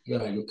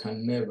 Yeah, you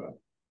can never.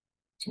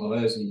 Or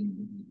else you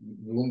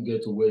won't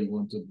get to where you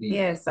want to be.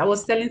 Yes, I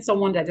was telling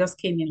someone that just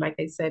came in, like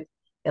I said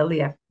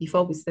earlier,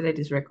 before we started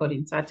this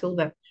recording. So I told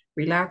them,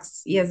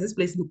 relax. Yes, this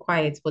place is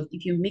quiet, but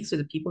if you mix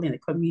with the people in the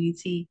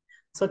community,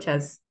 such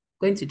as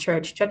going to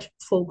church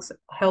folks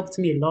helped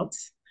me a lot,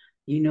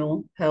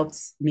 helped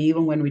me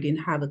even when we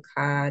didn't have a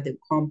car. They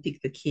come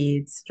pick the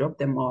kids, drop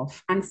them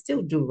off, and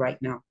still do right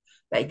now.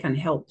 That it can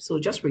help. So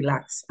just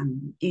relax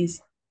and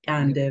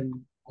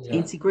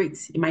integrate.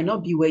 It might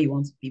not be where you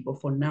want to be,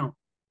 but for now,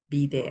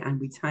 be there. And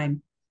with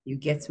time, you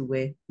get to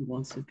where you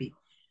want to be.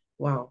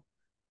 Wow.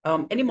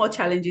 Any more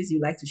challenges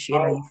you'd like to share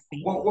that you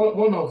think?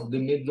 One of the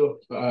major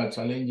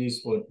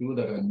challenges for people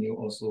that are new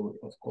also,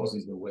 of course,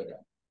 is the weather.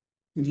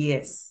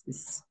 Yes.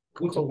 It's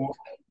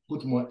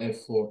put more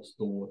effort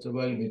to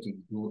whatever you need to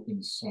do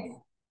in summer.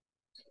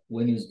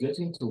 When it's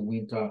getting to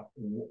winter,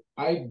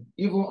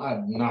 even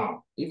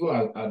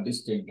at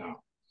this stage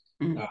now,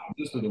 I'm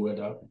used to the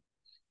weather.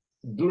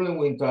 During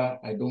winter,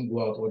 I don't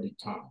go out all the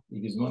time.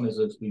 If it's not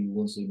necessary, you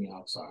won't see me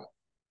outside.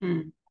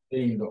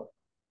 Stay indoor.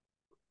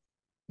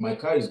 My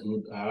car is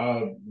good.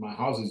 My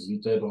house is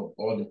heated up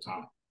all the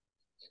time.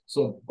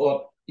 So,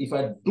 but if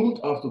I don't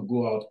have to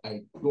go out,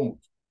 I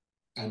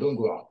don't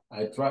go out.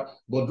 I try,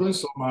 but during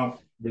summer,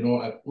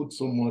 I put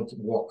so much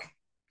work.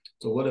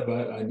 So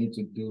whatever I need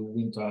to do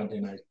winter,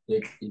 then I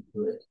take a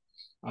break.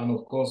 And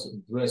of course,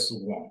 dress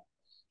warm.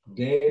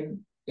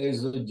 Then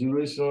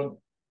exaggeration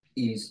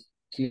is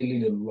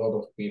killing a lot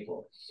of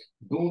people.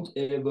 Don't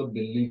ever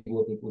believe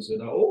what people say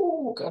that,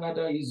 oh,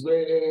 Canada is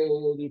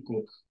very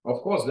cold.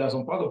 Of course, there are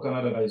some parts of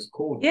Canada that is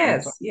cold.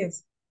 Yes.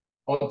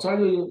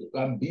 Ontario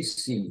and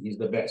BC is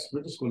the best.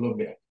 British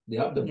Columbia, they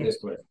have the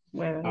best weather.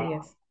 Well,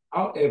 yes.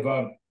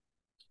 However,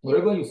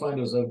 wherever you find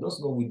yourself,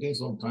 just know within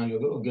some time, you're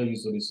going to get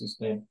used to the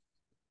system.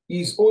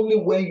 It's only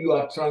when you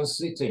are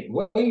transiting,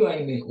 when you are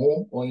in a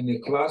home or in a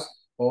class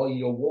or in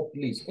your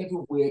workplace,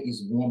 everywhere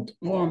is warmed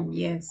up.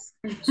 Yes.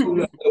 So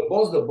the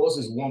bus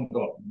is warmed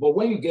up. But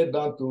when you get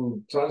down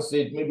to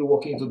transit, maybe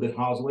walking to the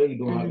house where you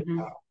don't have a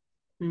car.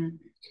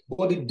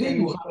 But the day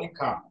you have a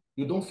car,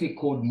 you don't feel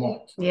cold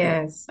much.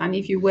 Yes. And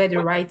if you wear the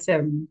right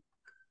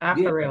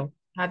apparel,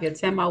 have your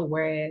thermal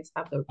wears,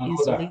 have the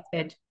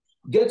insulated.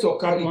 Get your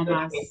car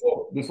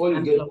before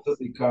you get into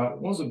the car.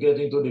 Once you get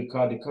into the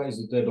car is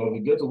heated up.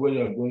 You get to where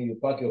you're going, you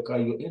park your car,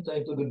 you enter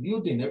into the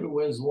building.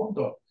 Everywhere is warmed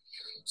up.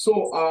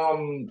 So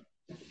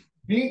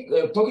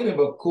talking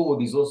about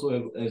cold is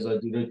also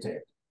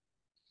exaggerated.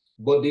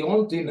 But the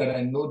one thing that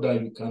I know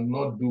that you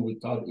cannot do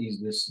without is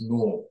the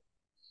snow.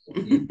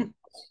 You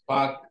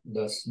pack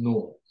the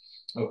snow.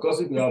 Of course,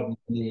 if you have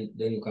money,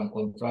 then you can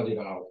contract it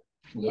out.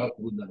 You have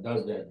to do that.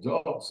 That's their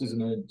job,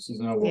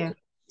 seasonal work. Yeah,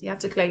 you have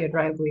to clear your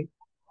driveway.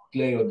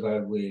 Clear your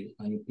driveway,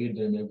 and you pay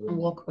them every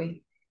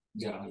walkway.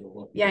 Yeah, your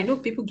walkway. Yeah, I know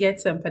people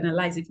get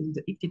penalized if you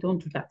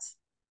don't do that.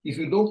 If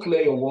you don't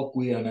clear your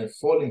walkway and I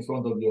fall in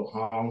front of your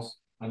house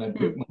and I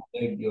break my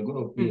leg, you're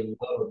going to pay a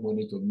lot of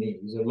money to me.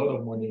 It's a lot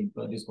of money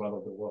in this part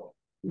of the world.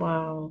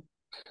 Wow.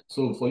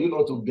 So for you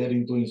not to get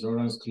into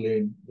insurance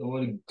claim,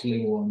 nobody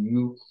claim on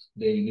you,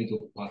 then you need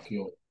to pack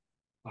your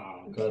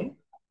okay.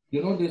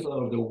 You know, this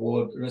part of the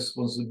world,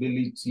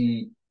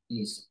 responsibility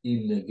is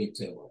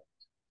inevitable.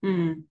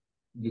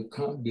 You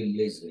can't be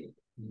lazy.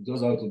 You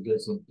just have to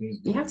get some things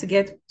done. You have to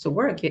get to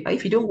work.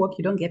 If you don't work,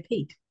 you don't get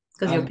paid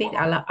because you're paid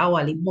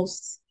hourly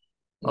most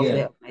of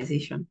the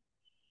organization.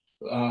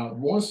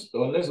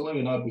 Unless when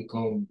you now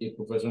become a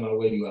professional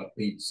where you are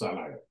paid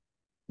salary,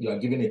 you are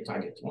given a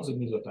target. Once you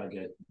meet your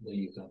target, then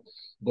you can.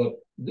 But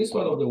this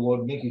part of the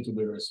world make you to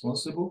be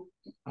responsible,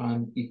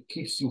 and it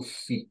keeps you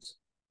fit.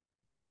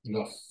 You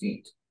are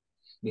fit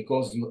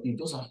because you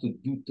just have to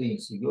do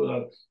things. You go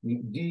like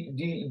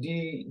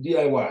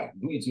DIY,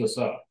 do it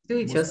yourself. Do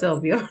it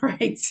yourself. You're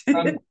right.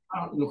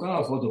 You can't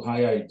afford to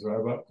hire a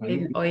driver.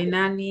 Or a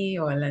nanny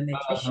or an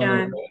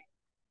electrician.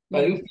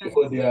 Can you pay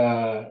for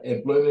their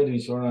employment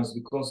insurance?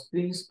 Because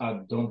things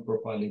are done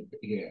properly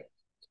here.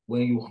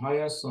 When you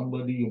hire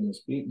somebody, you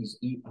must pay his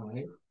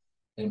EI,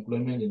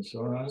 employment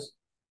insurance,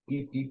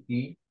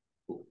 PPP,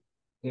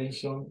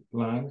 pension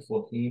plan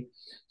for him.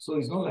 So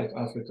it's not like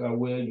Africa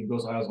where you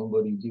just hire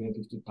somebody giving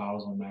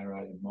 50,000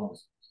 naira a month.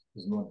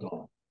 It's not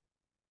done.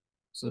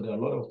 So there are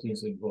a lot of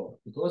things involved.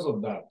 Because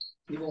of that,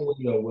 even when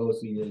you are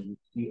wealthy, you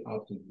still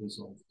have to do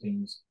some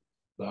things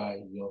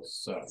by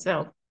yourself.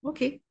 So,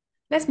 okay.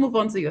 Let's move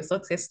on to your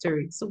success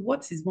story. So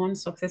what is one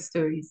success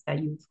story that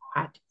you've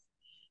had?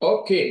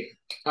 Okay.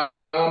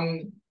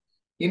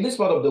 In this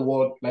part of the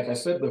world, like I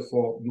said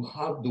before, you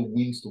have the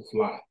wings to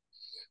fly.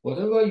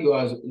 Whatever you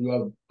have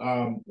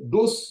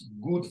those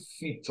good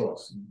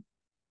features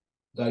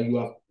that you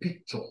have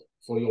pictured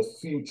for your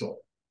future,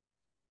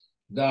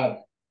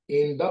 that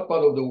in that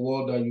part of the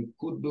world that you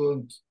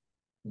couldn't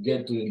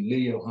get to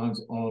lay your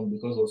hands on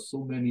because of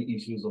so many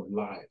issues of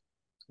life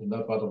in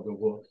that part of the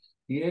world.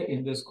 Here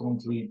in this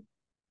country,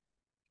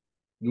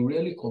 you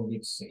really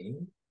commit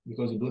sin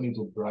because you don't need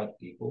to bribe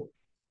people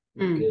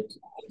to get it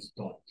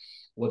done.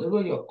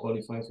 Whatever you are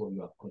qualified for,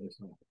 you are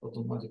qualified.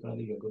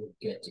 Automatically, you're going to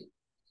get it.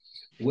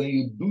 When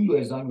you do your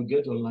exam, you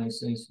get your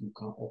license, you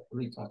can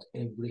operate at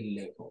every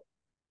level.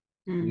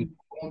 You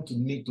don't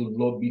need to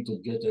lobby to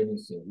get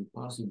anything. You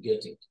pass, you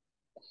get it.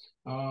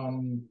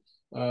 Once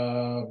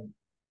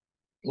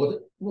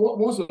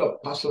you are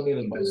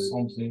passionate about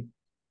something,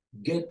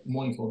 get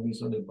more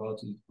information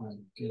about it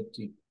and get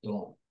it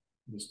done.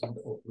 You start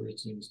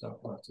operating, you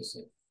start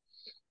practicing.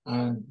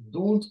 And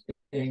don't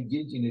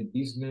engage in a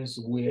business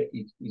where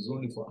it is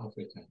only for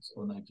Africans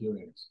or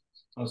Nigerians.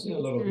 I've seen a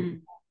lot of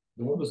people,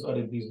 they want to start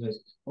a business,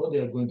 all they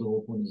are going to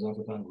open is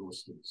African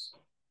groceries.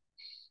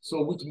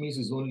 So which means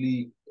it's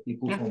only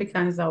people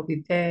Africans that will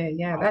be there.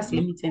 Yeah, that's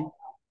limiting.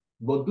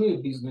 But do a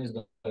business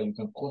that you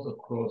can cut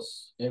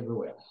across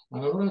everywhere.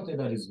 And another thing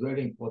that is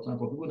very important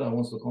for people that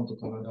wants to come to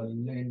Canada,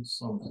 learn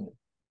something.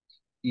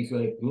 If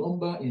you're a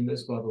plumber in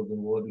this part of the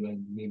world, you're a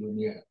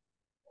millionaire.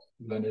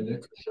 You're an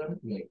electrician,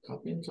 you're a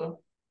carpenter,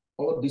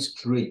 all these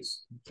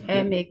trades.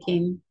 Hair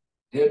making,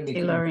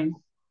 tailoring.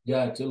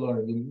 Yeah,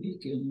 tailoring. You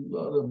make a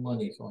lot of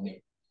money from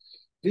it.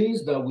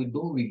 Things that we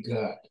don't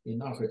regard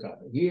in Africa.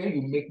 Here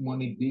you make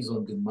money based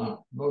on demand,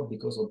 not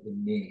because of the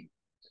name.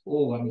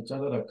 Oh, I'm a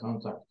chartered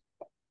accountant.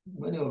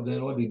 Many of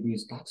them, what they do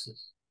is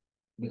taxes.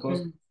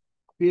 Because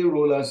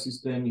payroller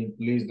system in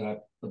place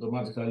that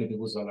automatically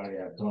people's salary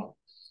are done.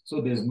 So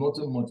there's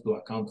nothing much to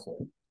account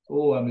for.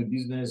 Oh, I'm a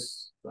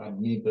business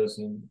admin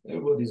person.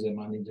 Everybody's a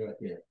manager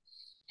here.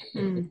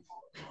 and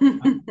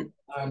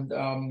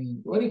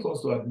when it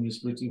comes to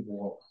administrative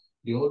work,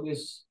 they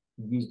always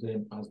use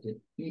them as the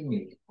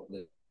image of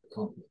the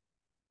company.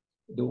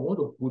 They want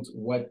to put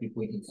white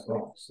people in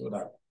front so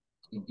that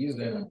it gives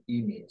them an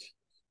image.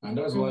 And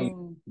that's why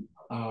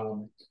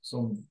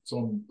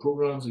some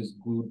programs is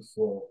good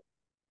for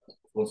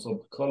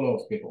some color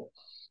of people.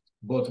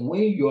 But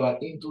when you are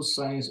into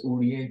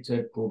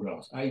science-oriented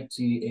programs, IT,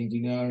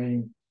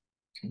 engineering,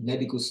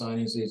 medical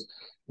sciences.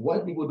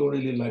 White people don't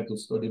really like to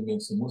study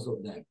medicine, most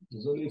of them.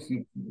 There's only a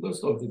few,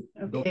 most of the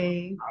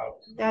Okay.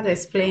 That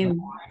explains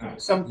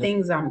some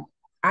things I'm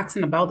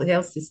asking about the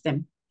health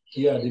system.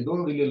 Yeah, they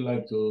don't really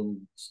like to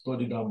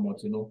study that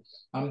much,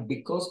 and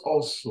because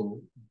also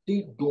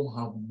they don't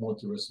have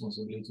much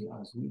responsibility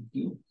as we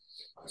do.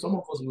 Some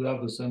of us will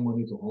have to send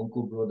money to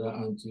uncle, brother,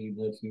 auntie,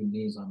 nephew,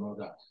 niece, and all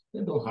that.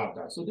 They don't have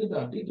that, so they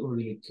don't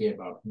really care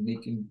about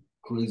making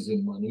crazy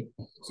money.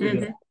 So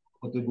they're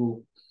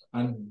comfortable,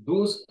 and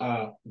those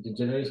are the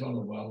generation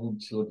of our own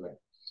children.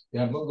 They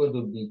are not going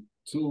to be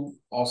too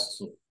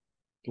hostile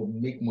to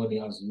make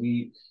money as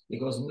we,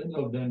 because many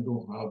of them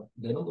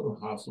they're not going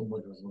to have so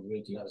much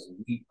responsibility as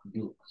we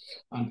do.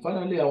 And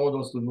finally, I want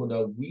us to know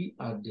that we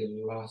are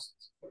the last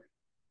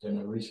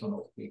generation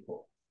of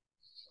people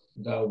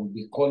that will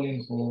be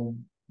calling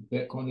home,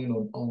 beckoning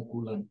on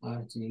uncle and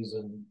aunties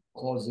and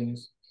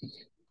cousins.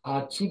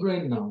 Our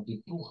children now, they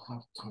don't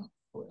have time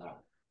for that.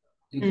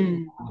 They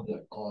don't have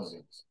their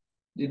cousins.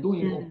 They don't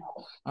even,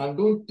 and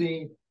don't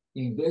think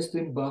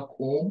investing back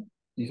home.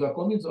 If you're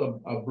coming to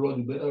abroad,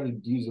 you better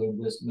reduce your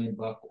investment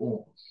back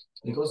home.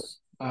 Because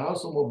I have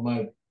some of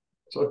my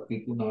church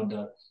people now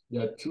that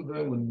their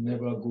children will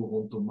never go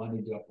home to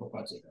manage their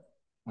property.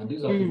 And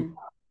these are people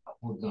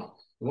now.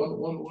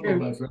 One of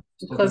my friends,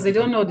 because they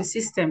don't know the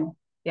system.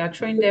 They are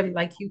training them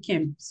like you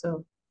came.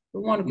 So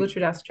we want to go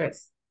through that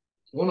stress.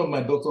 One of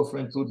my doctor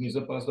friends told me, he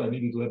said, Pastor, I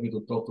need you to help me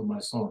to talk to my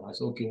son. I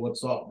said, okay,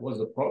 what's up? What's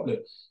the problem?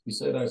 I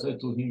said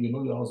to him,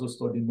 you're also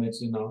studying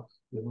medicine now.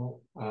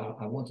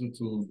 I want you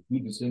to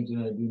do the same thing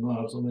I do. I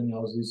have so many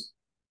houses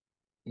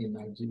in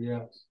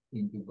Nigeria,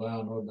 in Dubai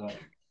and all that.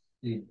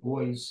 It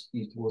was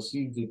if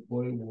the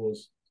boy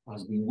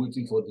has been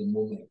waiting for the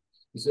moment.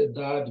 He said,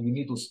 Dad, we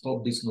need to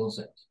stop this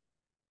nonsense.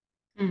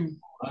 And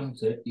he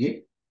said,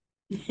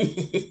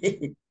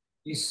 eh?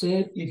 He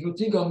said, if you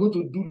think I'm going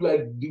to do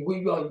like the way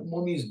your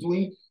mommy is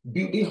doing,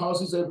 building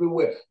houses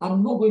everywhere,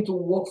 I'm not going to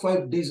work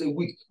 5 days a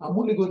week. I'm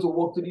only going to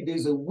work 3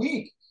 days a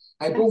week.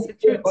 I don't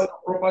care about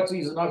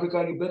properties in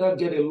Africa. You better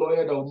get a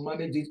lawyer that will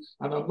manage it,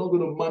 and I'm not going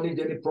to manage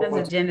any property.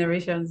 That's a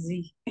Generation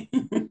Z.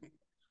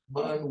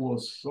 Man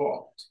was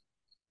shocked.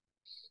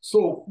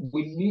 So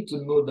we need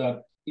to know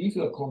that if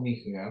you're coming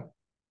here,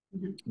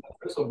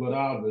 first of all,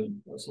 I have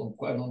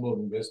quite a number of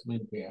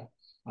investment here.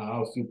 I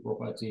have a few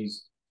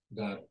properties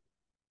that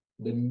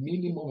the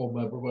minimum of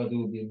my property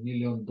will be $1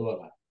 million.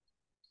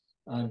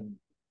 And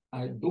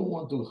I don't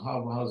want to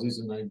have houses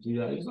in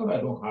Nigeria. It's not that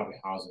I don't have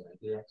a house in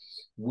Nigeria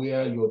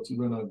where your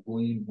children are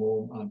going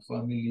home and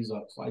families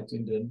are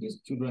fighting them. These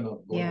children are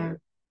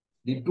vulnerable.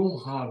 They don't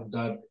have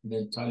that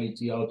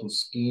mentality how to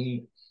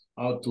scheme,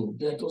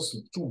 they're just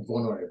too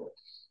vulnerable.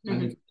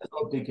 And if they're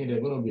not taken,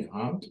 they're going to be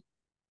harmed.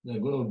 They're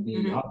going to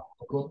be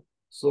heartbroken.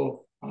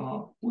 So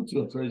put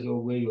your treasure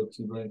where your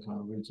children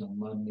can reach and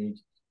manage.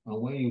 And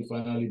when you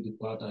finally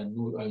depart, I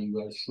know and you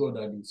are sure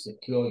that it's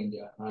secure in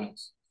their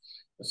hands.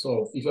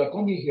 So if you are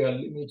coming here,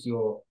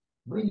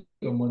 bring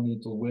your money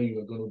to where you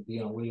are going to be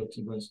and where your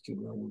children's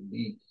children will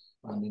be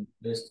and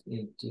invest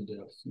into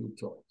their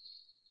future.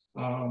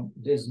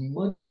 There's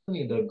money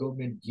that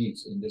government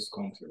gives in this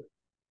country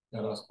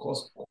that has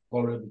caused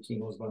quarrel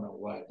between husband and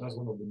wife. That's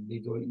one of the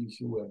major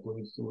issues we're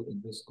going through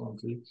in this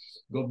country.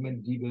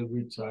 Government give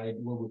every child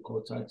what we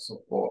call child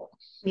support.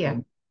 Yeah.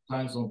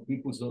 Times some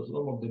people, so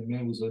some of the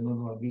men will say, no,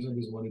 I'm using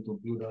this money to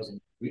build us in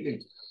the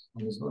village,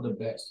 and it's not the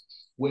best.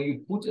 When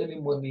you put any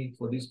money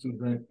for these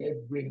children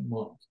every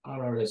month,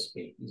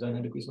 RRSP is an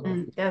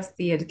educational. That's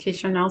the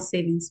educational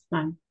savings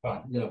plan.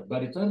 Yeah, by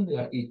the time they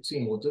are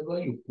 18, whatever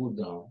you put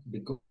down, the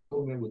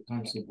government will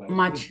times it by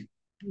much. 3.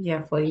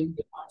 Yeah, for you.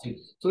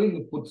 So if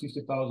you put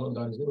 50,000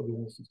 down, it's going to be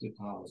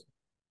 150,000.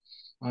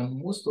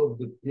 And most of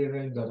the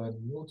parents that are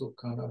new to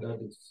Canada,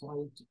 they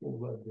fight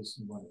over this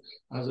money.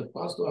 As a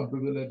pastor, I'm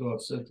privileged to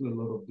have settled a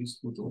lot of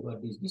disputes over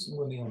this. This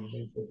money I'm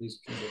made for these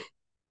children.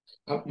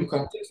 You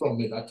can take from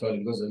it actually,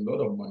 because there's a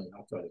lot of money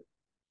actually.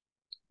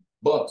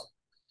 But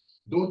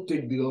don't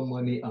take the whole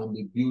money and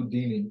be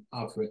building in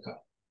Africa.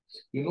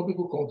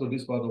 People come to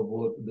this part of the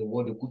world,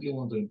 they quickly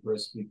want to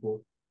impress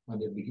people,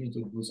 and they begin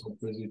to do some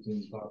crazy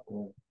things back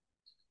home.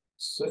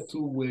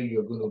 Settle where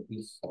you're going to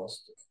be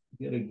first.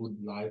 Get a good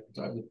life,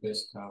 drive the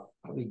best car,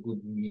 have a good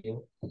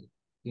meal,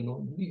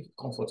 live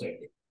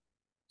comfortably.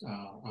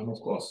 And of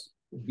course,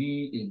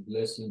 be a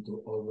blessing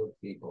to other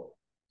people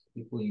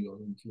in your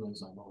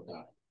influence and all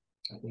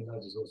that. I think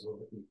that is also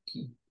a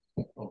key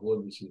of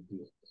what we should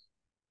do.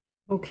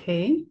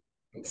 Okay.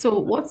 So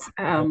what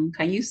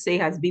can you say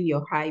has been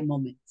your high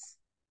moments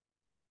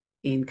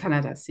in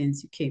Canada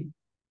since you came?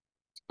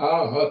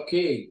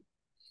 Okay.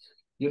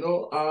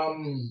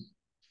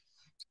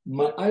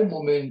 My high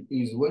moment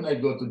is when I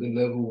got to the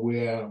level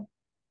where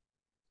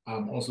I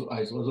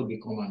also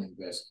become an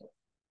investor.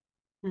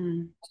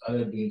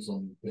 Started doing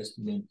some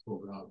investment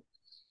program,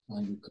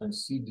 and you can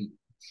see the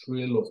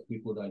trail of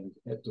people that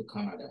you've had to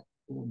Canada.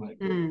 Oh my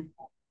God.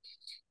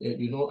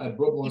 I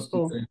brought one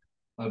student.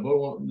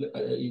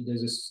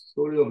 There's a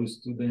story of a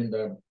student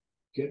that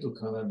came to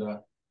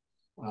Canada.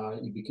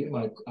 He became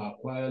my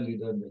choir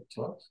leader in the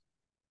church.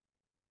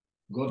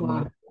 got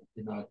married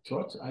in our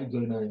church. I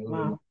joined her in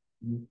Wow.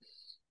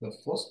 the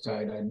first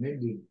child. I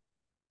named it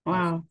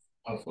Wow.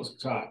 our first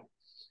child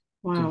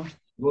Wow. to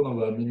one of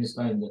our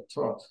ministers in the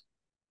church.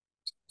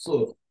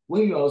 So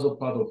when you're also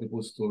part of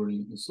people's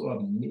story, it's so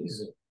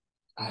amazing.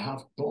 I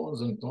have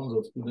tons and tons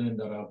of students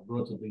that I've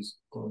brought to this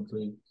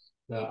country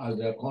that as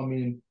they're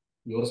coming,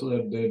 you also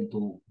help them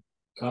to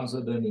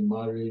counsel them in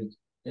marriage,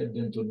 help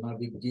them to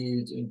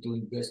navigate into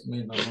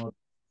investment and all.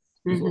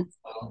 So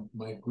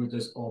my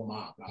greatest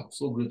hallmark. I'm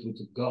so grateful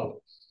to God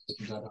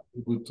that I'm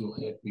able to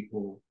help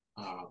people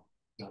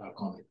that are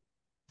coming.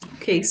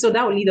 Okay, so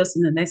that will lead us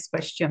in the next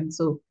question.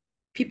 So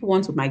people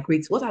want to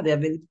migrate. What are the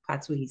available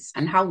pathways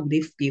and how would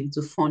they be able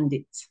to fund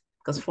it?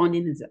 Because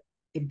funding is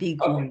a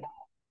big one.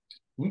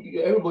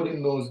 Everybody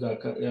knows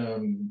that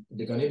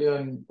the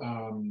Canadian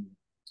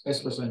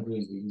express entry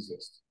is the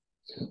easiest.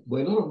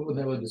 But a lot of people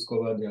never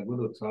discover they are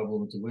going to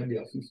travel until when they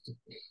are 50.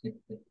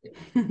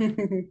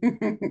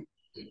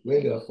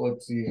 When they are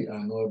 40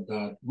 and all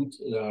that, which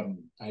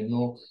I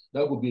know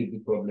that would be a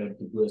big problem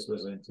to do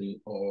express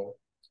entry or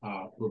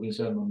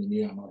provincial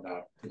nominee and all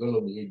that because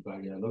of the age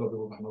barrier. A lot of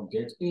people cannot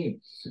get in.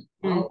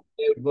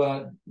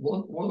 However,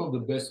 one of the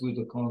best way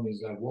to come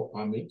is like work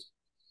permit.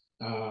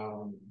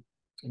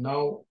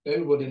 Now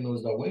everybody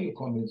knows that when you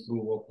come in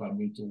through work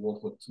permit to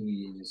work for 2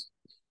 years,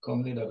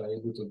 company that are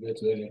able to get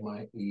to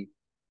LMIA,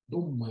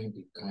 don't mind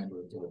the kind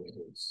of job it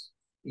is.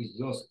 It's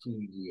just 2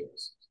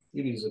 years.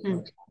 It is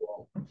a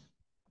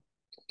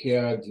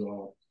care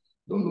job.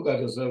 Don't look at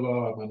yourself,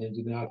 oh, I'm an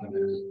engineer.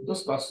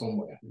 Just start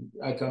somewhere.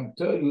 I can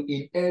tell you,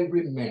 in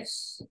every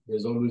mess,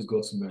 there's always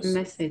God's mercy.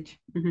 Message.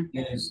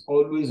 There's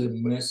always a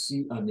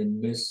mercy and a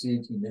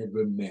message in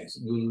every mess.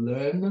 You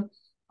learn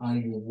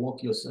and you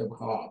work yourself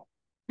hard.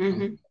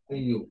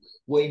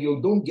 When you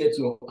don't get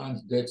your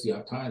hands dirty,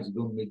 at times you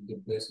don't make the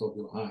best of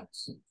your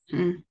hands.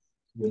 You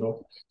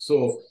know,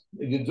 so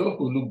the job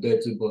will look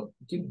dirty, but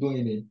keep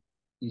doing it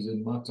is a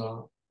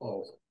matter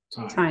of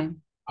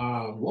time.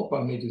 Work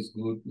permit is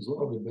good. It's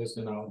one of the best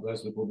things I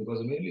advise people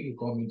because immediately you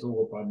come into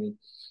work permit,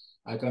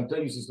 I can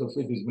tell you Sister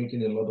Faith is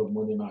making a lot of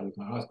money now. You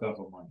can ask her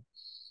for money.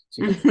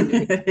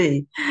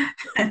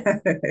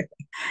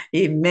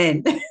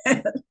 Amen.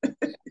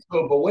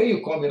 So, but when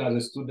you come in as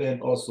a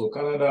student, also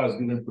Canada has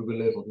given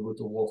privilege for people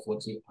to work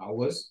 40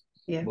 hours.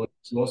 Yeah. But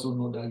you also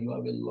know that you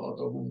have a lot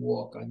of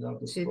work and you have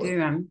to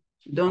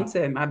don't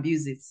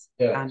abuse it.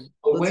 Yeah. And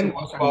so when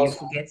one spouse,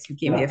 you forget you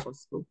came here for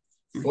school.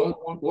 One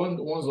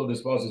of the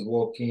spouse is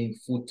working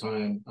full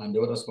time and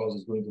the other spouse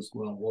is going to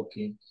school and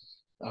working,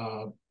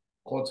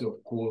 cut your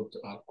coat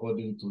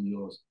according to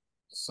your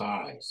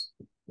size.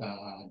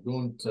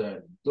 Don't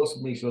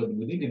just make sure that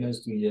within the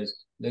next 2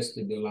 years, let's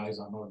stabilize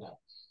and all that.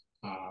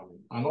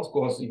 And of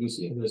course, if you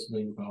see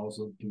investment, you can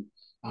also do.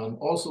 And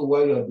also,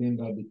 while you're doing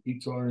that, be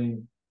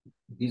picturing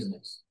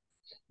business.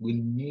 We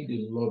need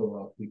a lot of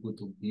our people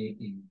to be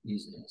in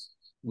business.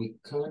 We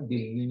can't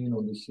be leaning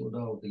on the shoulder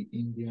of the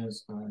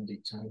Indians and the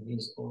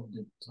Chinese all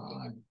the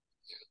time.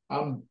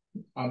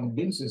 I'm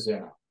being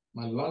sincere.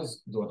 My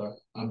last daughter,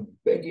 I'm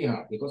begging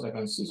her because I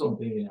can see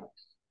something in her.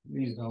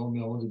 Please,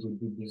 Naomi, I want you to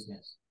do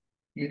business.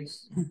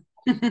 Please.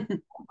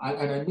 and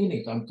I mean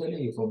it. I'm telling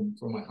you from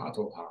my heart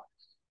of heart.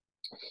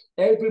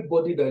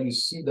 Everybody that you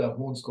see that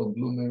owns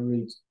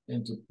conglomerate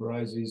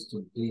enterprises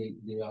today,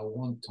 they are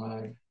one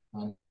time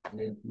an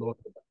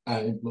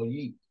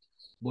employee.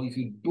 But if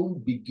you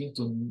don't begin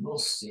to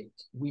nurse it,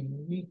 we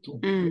need to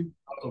get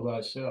out of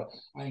our shell.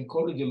 I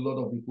encourage a lot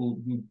of people,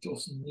 you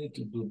just need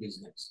to do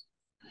business.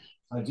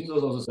 And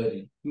Jesus also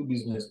said, do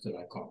business till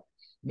I come.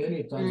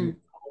 Many times,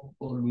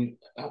 always,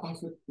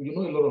 you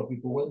know, a lot of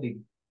people, when they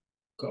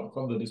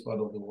come to this part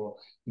of the world,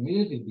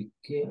 immediately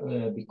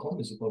become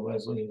a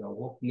supervisor in their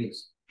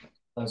workplace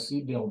and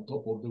see them on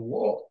top of the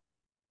world.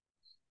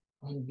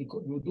 And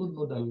because you don't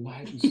know that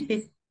life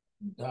is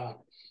that,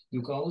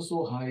 you can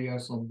also hire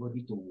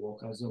somebody to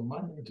work as a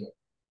manager.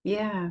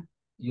 Yeah.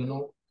 You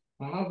know,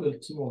 I have a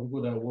team of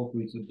people that I work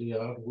with today.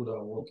 I have people that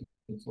are working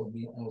for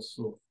me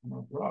also.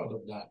 I'm proud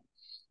of that.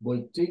 But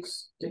it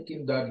takes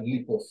taking that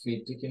leap of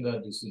faith, taking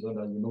that decision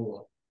that, you know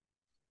what,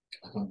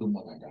 I can do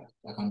more than that.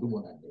 I can do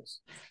more than this.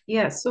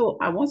 Yeah, so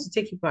I want to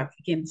take you back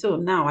again. So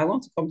now I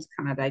want to come to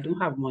Canada. I don't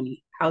have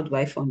money. How do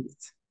I fund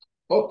it?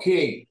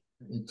 Okay,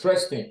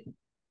 interesting.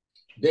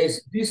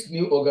 There's this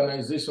new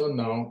organization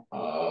now.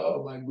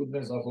 Oh my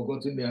goodness, I've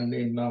forgotten their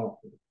name now.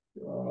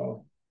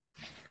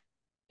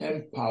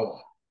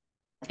 Empower.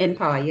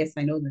 Empower, yes,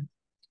 I know that.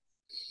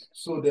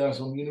 So there are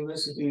some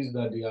universities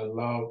that they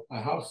allow.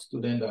 I have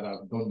students that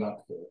have done that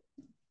for.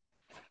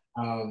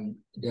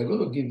 They're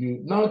going to give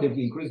you, now they've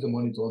increased the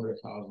money to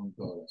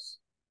 $100,000.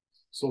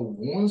 So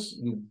once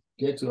you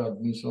get your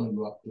admission,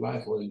 you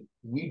apply for it.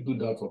 We do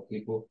that for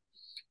people.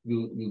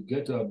 You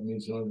get your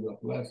admission, you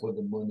apply for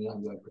the money,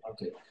 and you are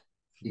granted.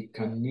 The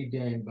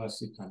Canadian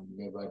embassy can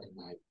never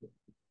deny you,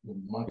 no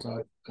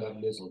matter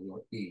regardless of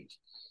your age.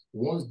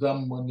 Once that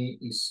money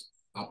is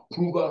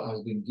approval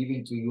has been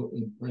given to you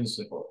in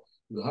principle,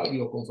 you have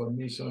your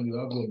confirmation, you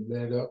have your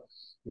letter.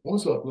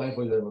 Once you apply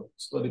for your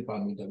study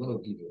permit, they're going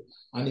to give you.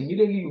 And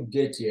immediately you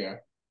get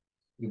here,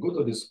 You go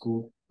to the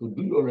school to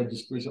do your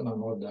registration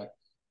and all that.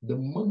 The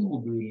money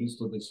will be released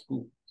to the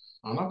school.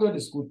 And after the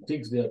school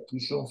takes their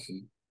tuition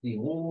fee, the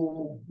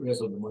whole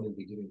rest of the money will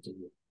be given to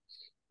you.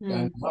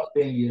 And you have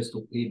 10 years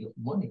to pay the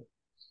money.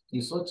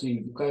 It's such a,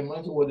 you can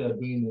imagine what they are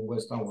doing in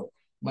Western world.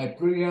 My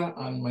prayer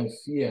and my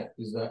fear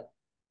is that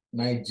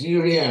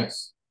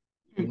Nigerians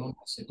will not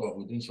mess it up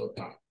within short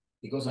time.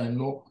 Because I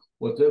know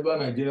whatever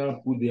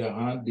Nigerians put their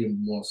hand, they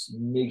must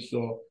make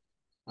sure.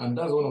 And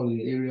that's one of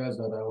the areas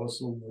that I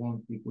also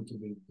want people to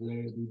be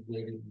very,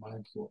 very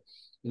mindful.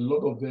 A lot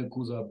of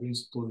vehicles are being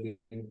stolen,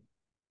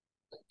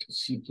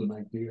 shipped to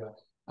Nigeria.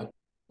 At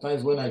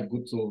times when I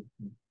go to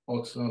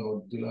auction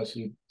or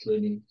dealership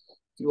training,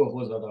 few of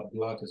us that are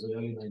black,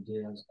 especially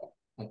Nigerians,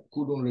 I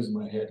couldn't raise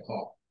my head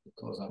up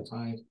because at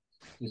times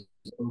it's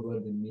over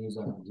the news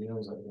that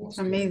Nigerians are the ones. It's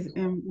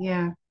amazing.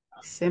 Yeah,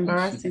 it's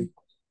embarrassing.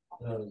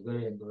 Yeah, it's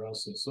very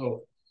embarrassing.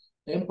 So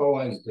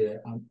empower is there,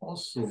 and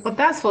also. But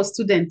that's for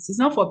students. It's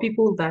not for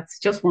people that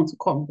just want to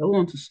come. They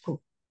want to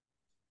school.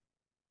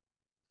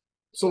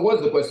 So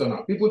what's the question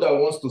now? People that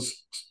wants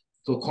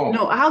to come.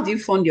 No, how do you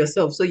fund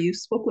yourself? So you've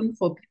spoken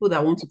for people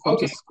that want to come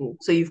to school.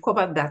 So you've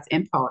covered that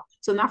empower.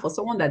 So now for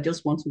someone that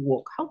just wants to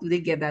work, how do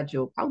they get that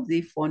job? How do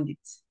they fund it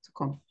to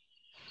come?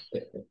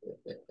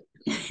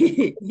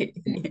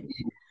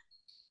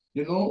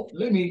 You know,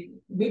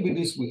 maybe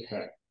this will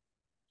help.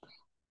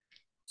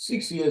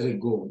 6 years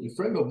ago, a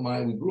friend of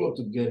mine, we grew up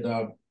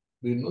together.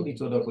 We've known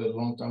each other for a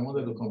long time,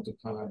 wanted to come to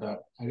Canada.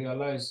 I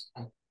realized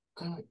I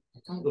can't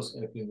just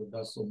help him with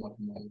that so much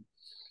money.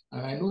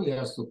 And I know he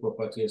has 2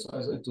 properties. So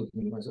I said to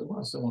him, I said, go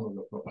and sell one of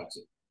your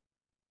property.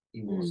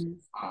 He was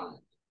fine.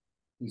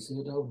 He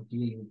said, how dare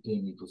you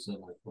tell me to sell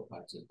my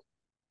property?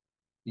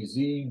 Is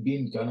he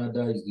being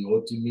Canada is the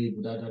ultimate,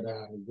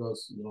 and he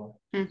just, you know.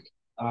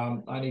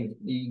 And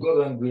he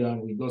got angry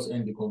and we just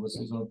end the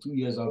conversation. 2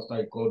 years after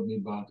he called me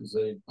back, he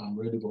said, I'm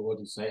ready for what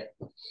he said.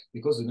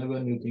 Because he never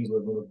knew things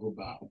were going to go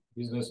bad.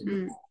 Business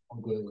was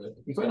not going well.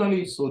 He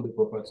finally sold the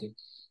property.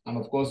 And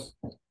of course,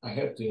 I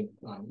helped him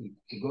and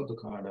he got to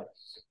Canada.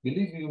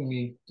 Believe you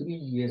me, 3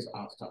 years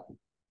after,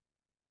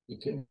 he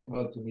came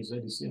back to me and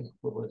said, the same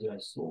property I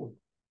sold,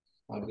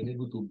 I've been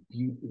able to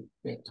build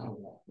a better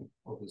one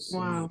of the same.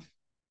 Wow.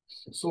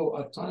 So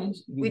at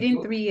times,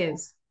 within 3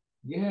 years.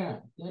 Yeah.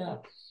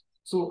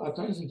 So at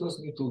times you just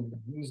need to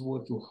use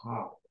what you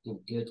have to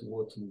get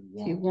what you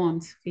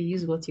want. You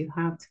use what you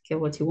have to get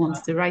what you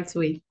want the right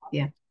way.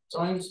 Yeah.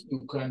 Times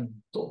you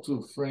can talk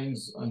to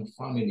friends and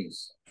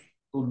families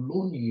to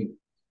loan you.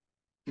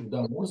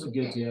 That once you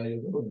get here,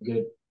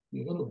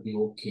 you're gonna be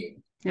okay.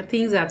 Yeah,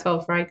 things are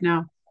tough right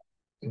now.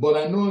 But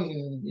I know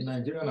in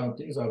Nigeria now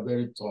things are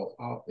very tough.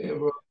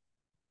 However,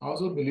 I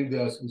also believe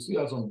we still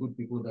have some good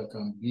people that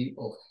can be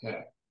of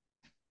help.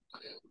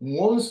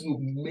 Once you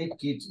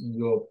make it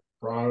your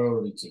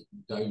priority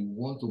that you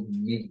want to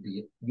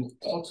you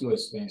cut your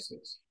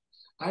expenses.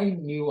 I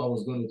knew I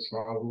was going to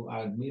travel. I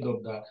had made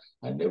up that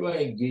I never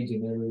engage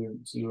in any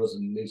serious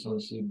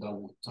relationship that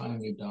would tie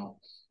me down.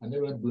 I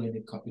never do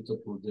any capital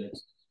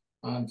projects.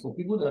 And for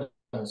people that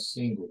are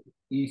single,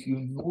 if you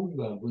know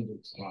you are going to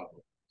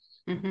travel,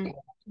 don't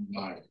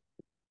marry.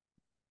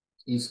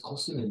 It's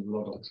causing a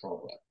lot of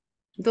trouble.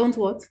 Don't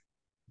what?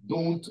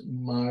 Don't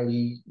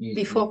marry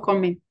before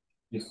coming.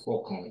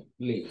 Before coming,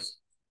 please.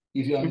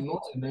 If you are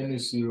not in any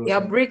serious...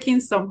 You're breaking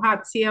some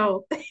hearts here.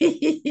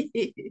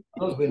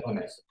 Just being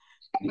honest.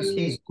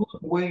 It's good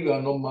when you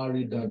are not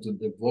married than to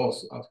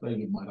divorce after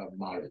you might have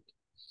married.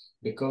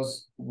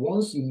 Because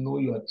once you know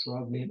you are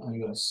traveling and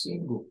you are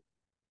single,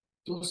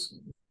 just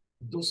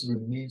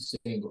remain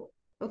single.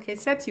 Okay,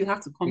 set you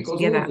have to come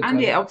together. And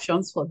there are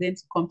options for them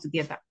to come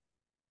together.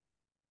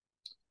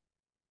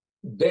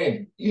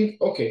 Then, I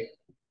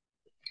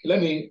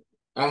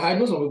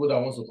know some people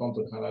that want to come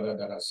to Canada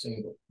that are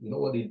single. You know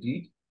what they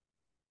did?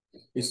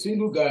 A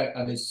single guy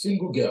and a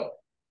single girl,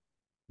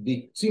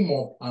 they team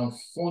up and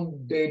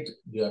funded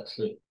their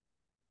trip.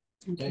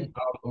 Okay.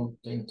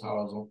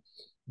 10,000.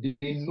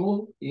 They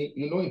know,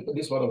 in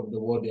this part of the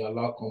world, they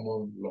allow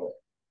common law.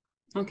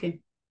 Okay.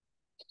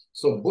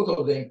 So both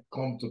of them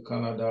come to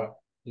Canada,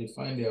 they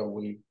find their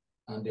way,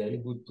 and they're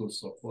able to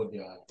support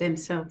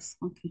themselves.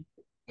 Okay.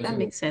 That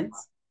makes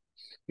sense.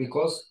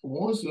 Because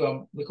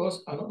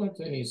because another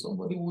thing is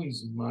somebody who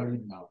is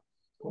married now,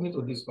 coming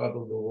to this part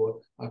of the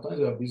world, at times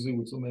you are busy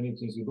with so many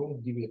things, you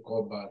don't give a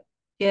call back.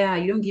 Yeah,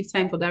 you don't give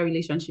time for that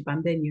relationship,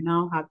 and then you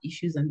now have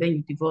issues, and then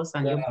you divorce,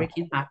 and you're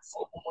breaking hearts.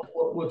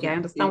 I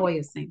understand what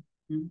you're saying.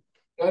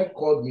 Guy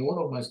called me, one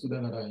of my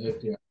students that I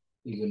helped here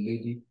is a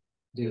lady.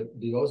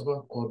 The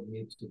husband called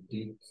me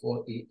today,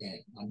 4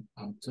 a.m.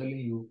 I'm telling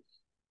you,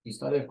 he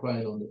started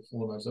crying on the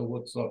phone. I said,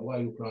 what's up? Why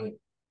are you crying?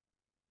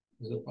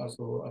 He said,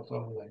 Pastor, after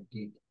all I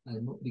did, I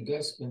know the guy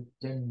spent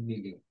 10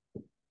 million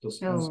to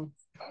sponsor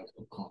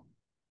to come.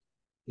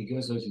 The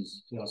girl said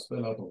she has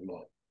fell out of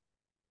love.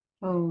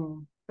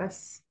 Oh,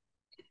 that's...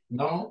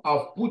 Now,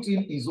 I've put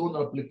in his own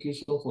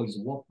application for his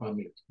work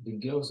permit. The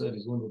girl said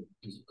he's going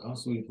to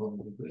cancel it from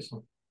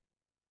immigration.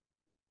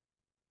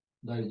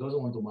 That he doesn't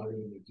want to marry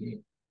him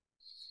again.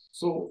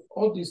 So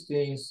all these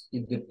things,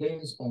 it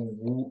depends on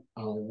who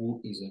and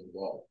who is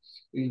involved.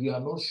 If you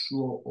are not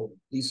sure of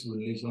this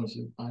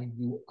relationship and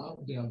you have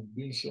the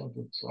ambition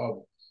to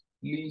travel,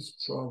 please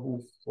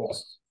travel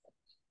first.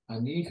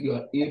 And if you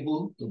are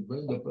able to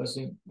bring the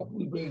person,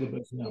 we bring the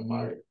person and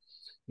marry,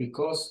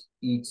 because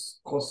it's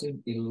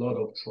causing a lot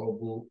of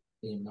trouble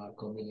in our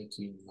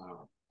community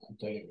now. I'm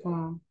telling you.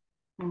 Wow.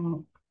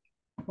 Wow.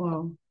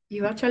 Wow.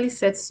 You actually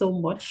said so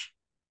much.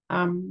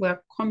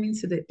 We're coming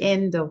to the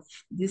end of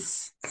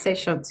this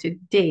session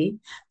today.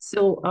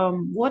 So,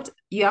 what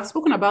you have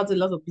spoken about a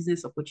lot of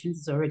business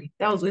opportunities already.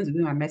 That was going to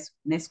be my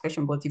next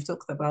question, but you've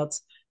talked about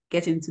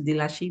getting into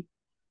dealership,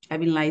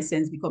 having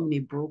license, becoming a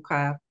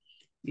broker.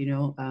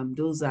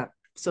 Those are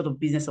sort of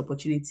business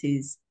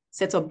opportunities.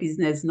 Set up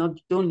business, not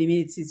don't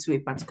limit it to a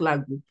particular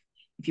group.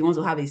 If you want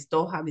to have a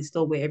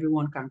store where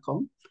everyone can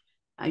come.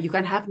 You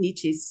can have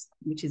niches,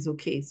 which is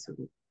okay. So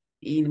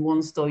in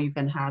one store, you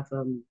can have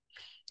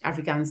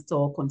African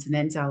store,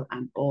 continental,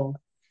 and all.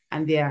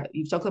 And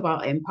you talk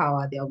about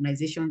Empower, the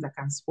organizations that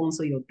can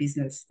sponsor your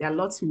business. There are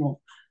lots more.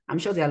 I'm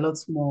sure there are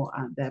lots more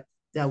that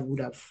would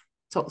have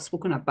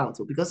spoken about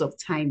because of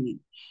timing.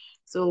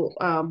 So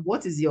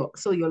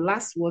your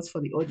last words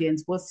for the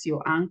audience? What's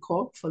your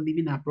anchor for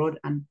living abroad,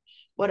 and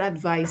what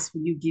advice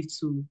will you give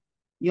to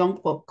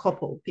young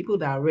people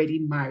that are already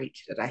married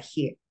that are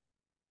here?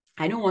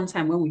 I know one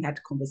time when we had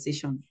a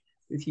conversation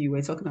with you, we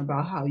were talking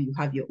about how you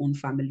have your own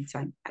family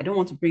time. I don't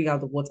want to bring out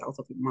the words out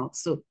of your mouth.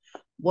 So,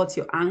 what's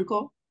your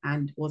anchor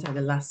and what are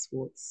the last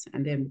words?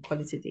 And then call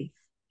it a day.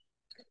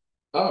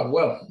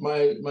 Well,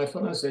 my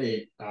final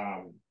say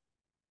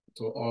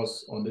to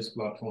us on this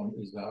platform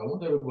is that I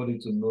want everybody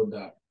to know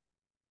that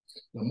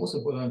the most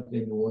important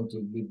thing you want to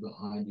leave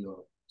behind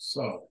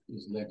yourself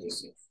is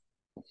legacy.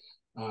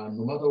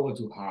 No matter what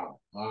you have,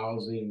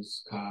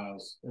 houses,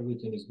 cars,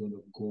 everything is going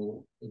to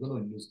go, you're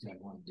going to lose them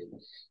one day.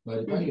 By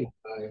the time you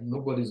die,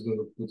 nobody's going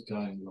to put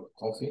car in your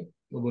coffin.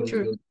 Nobody's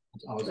True. going to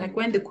put house like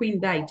when the queen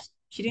died,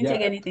 she didn't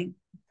take anything.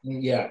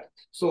 Yeah.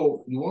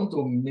 So you want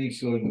to make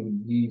sure you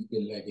leave a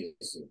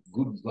legacy,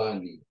 good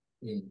value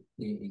in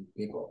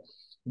people.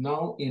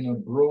 Now, in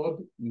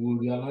abroad, you will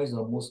realize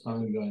that most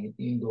times you are in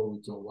indoor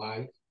with your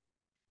wife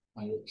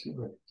and your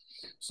children.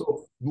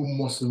 So you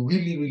must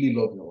really, really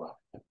love your wife.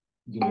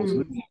 You must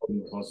really love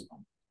your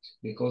husband,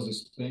 because you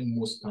spend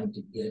most time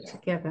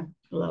together.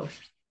 Love.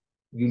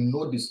 You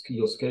know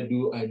your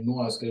schedule. I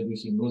know her schedule.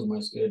 She knows my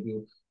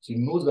schedule. She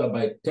knows that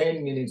by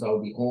 10 minutes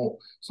I'll be home.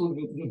 So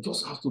you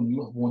just have to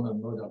love one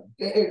another.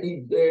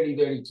 Very, very,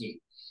 very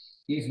key.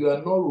 If you are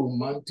not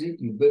romantic,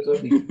 you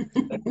better be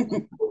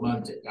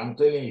romantic. I'm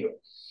telling you,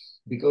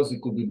 because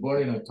it could be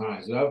boring at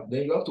times.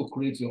 Then you have to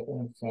create your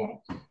own fun.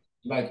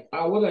 Like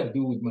what I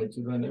do with my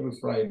children every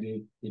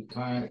Friday, the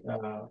time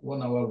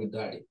 1 hour with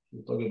daddy.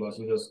 We talk about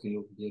social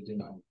skills,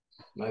 dating, and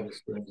life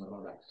experience and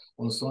all that.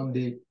 On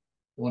Sunday,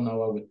 1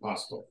 hour with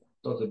pastor.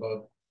 Talk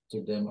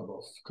to them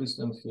about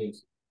Christian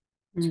faith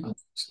and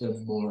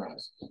Christian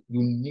morals.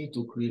 You need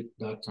to create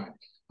that time.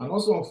 And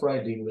also on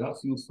Friday, we have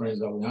few friends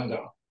that we hang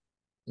out.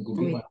 It could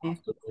be my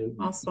afternoon.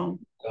 Awesome.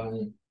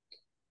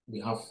 We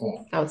have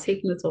fun. I'll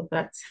take note of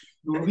that.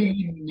 You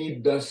really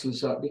need that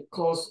social,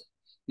 because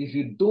if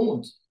you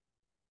don't,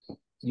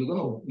 a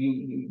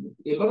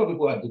lot of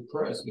people are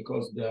depressed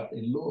because they are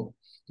alone.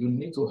 You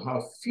need to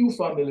have few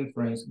family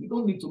friends. You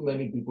don't need too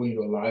many people in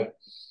your life.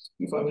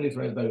 Few family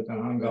friends that you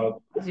can hang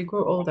out. As you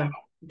grow older.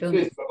 So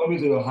if you're coming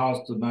to your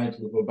house tonight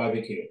with a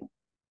barbecue,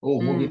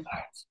 movie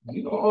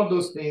night, all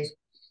those things,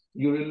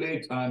 you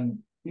relate, and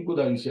people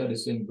that you share the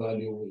same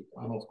value with.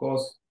 And of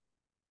course,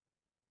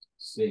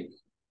 save.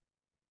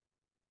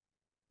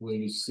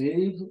 When you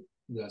save,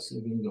 you are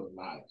saving your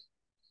life.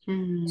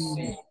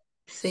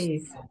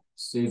 Save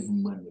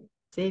money.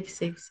 Save.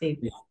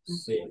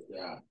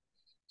 Yeah.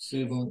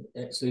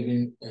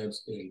 Saving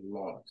helps a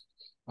lot.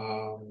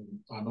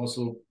 And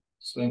also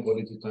spend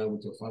quality time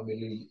with your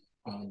family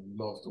and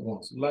loved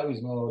ones. Life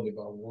is not all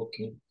about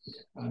working.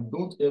 And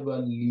don't ever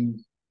live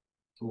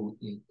to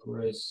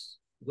impress.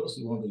 Just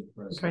you want to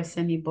impress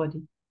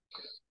anybody.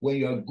 When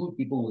you are good,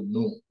 people will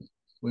know.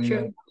 When you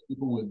are good,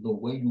 people will know.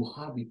 When you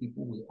have it,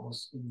 people will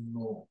also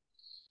know.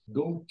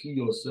 Don't kill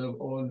yourself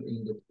all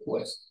in the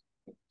quest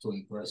to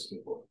impress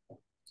people.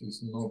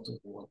 It's not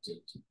worth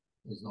it.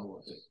 It's not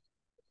worth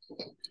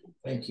it.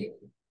 Thank you.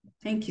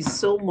 Thank you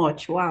so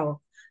much.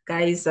 Wow.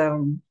 Guys,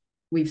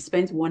 we've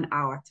spent 1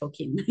 hour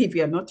talking. If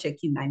you're not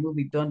checking, I know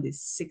we've done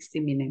this 60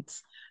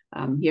 minutes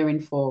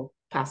hearing for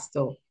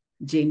Pastor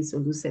James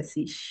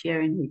Olusesi,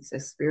 sharing his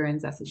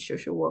experience as a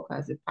social worker,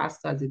 as a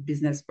pastor, as a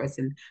business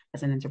person,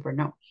 as an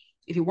entrepreneur.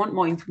 If you want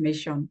more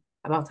information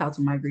about how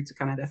to migrate to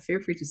Canada,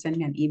 feel free to send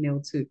me an email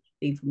to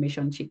the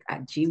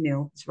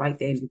informationchick@gmail.com. It's right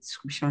there in the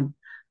description.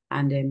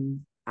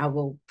 And I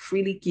will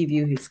freely give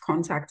you his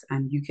contact,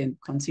 and you can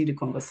continue the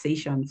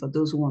conversation for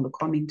those who want to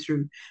come in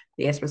through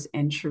the express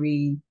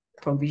entry,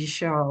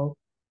 provincial,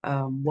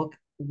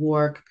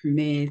 work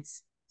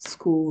permits,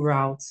 school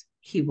routes.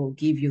 He will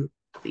give you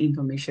the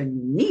information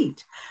you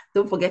need.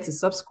 Don't forget to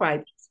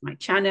subscribe to my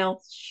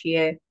channel,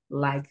 share,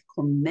 like,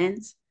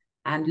 comment,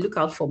 and look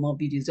out for more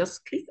videos.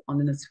 Just click on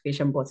the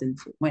notification button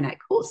when I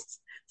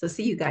post. So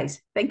see you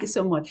guys. Thank you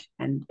so much,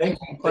 and Thank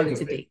you. call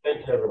it a day.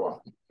 Thank you, everyone.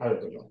 Have a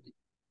good one.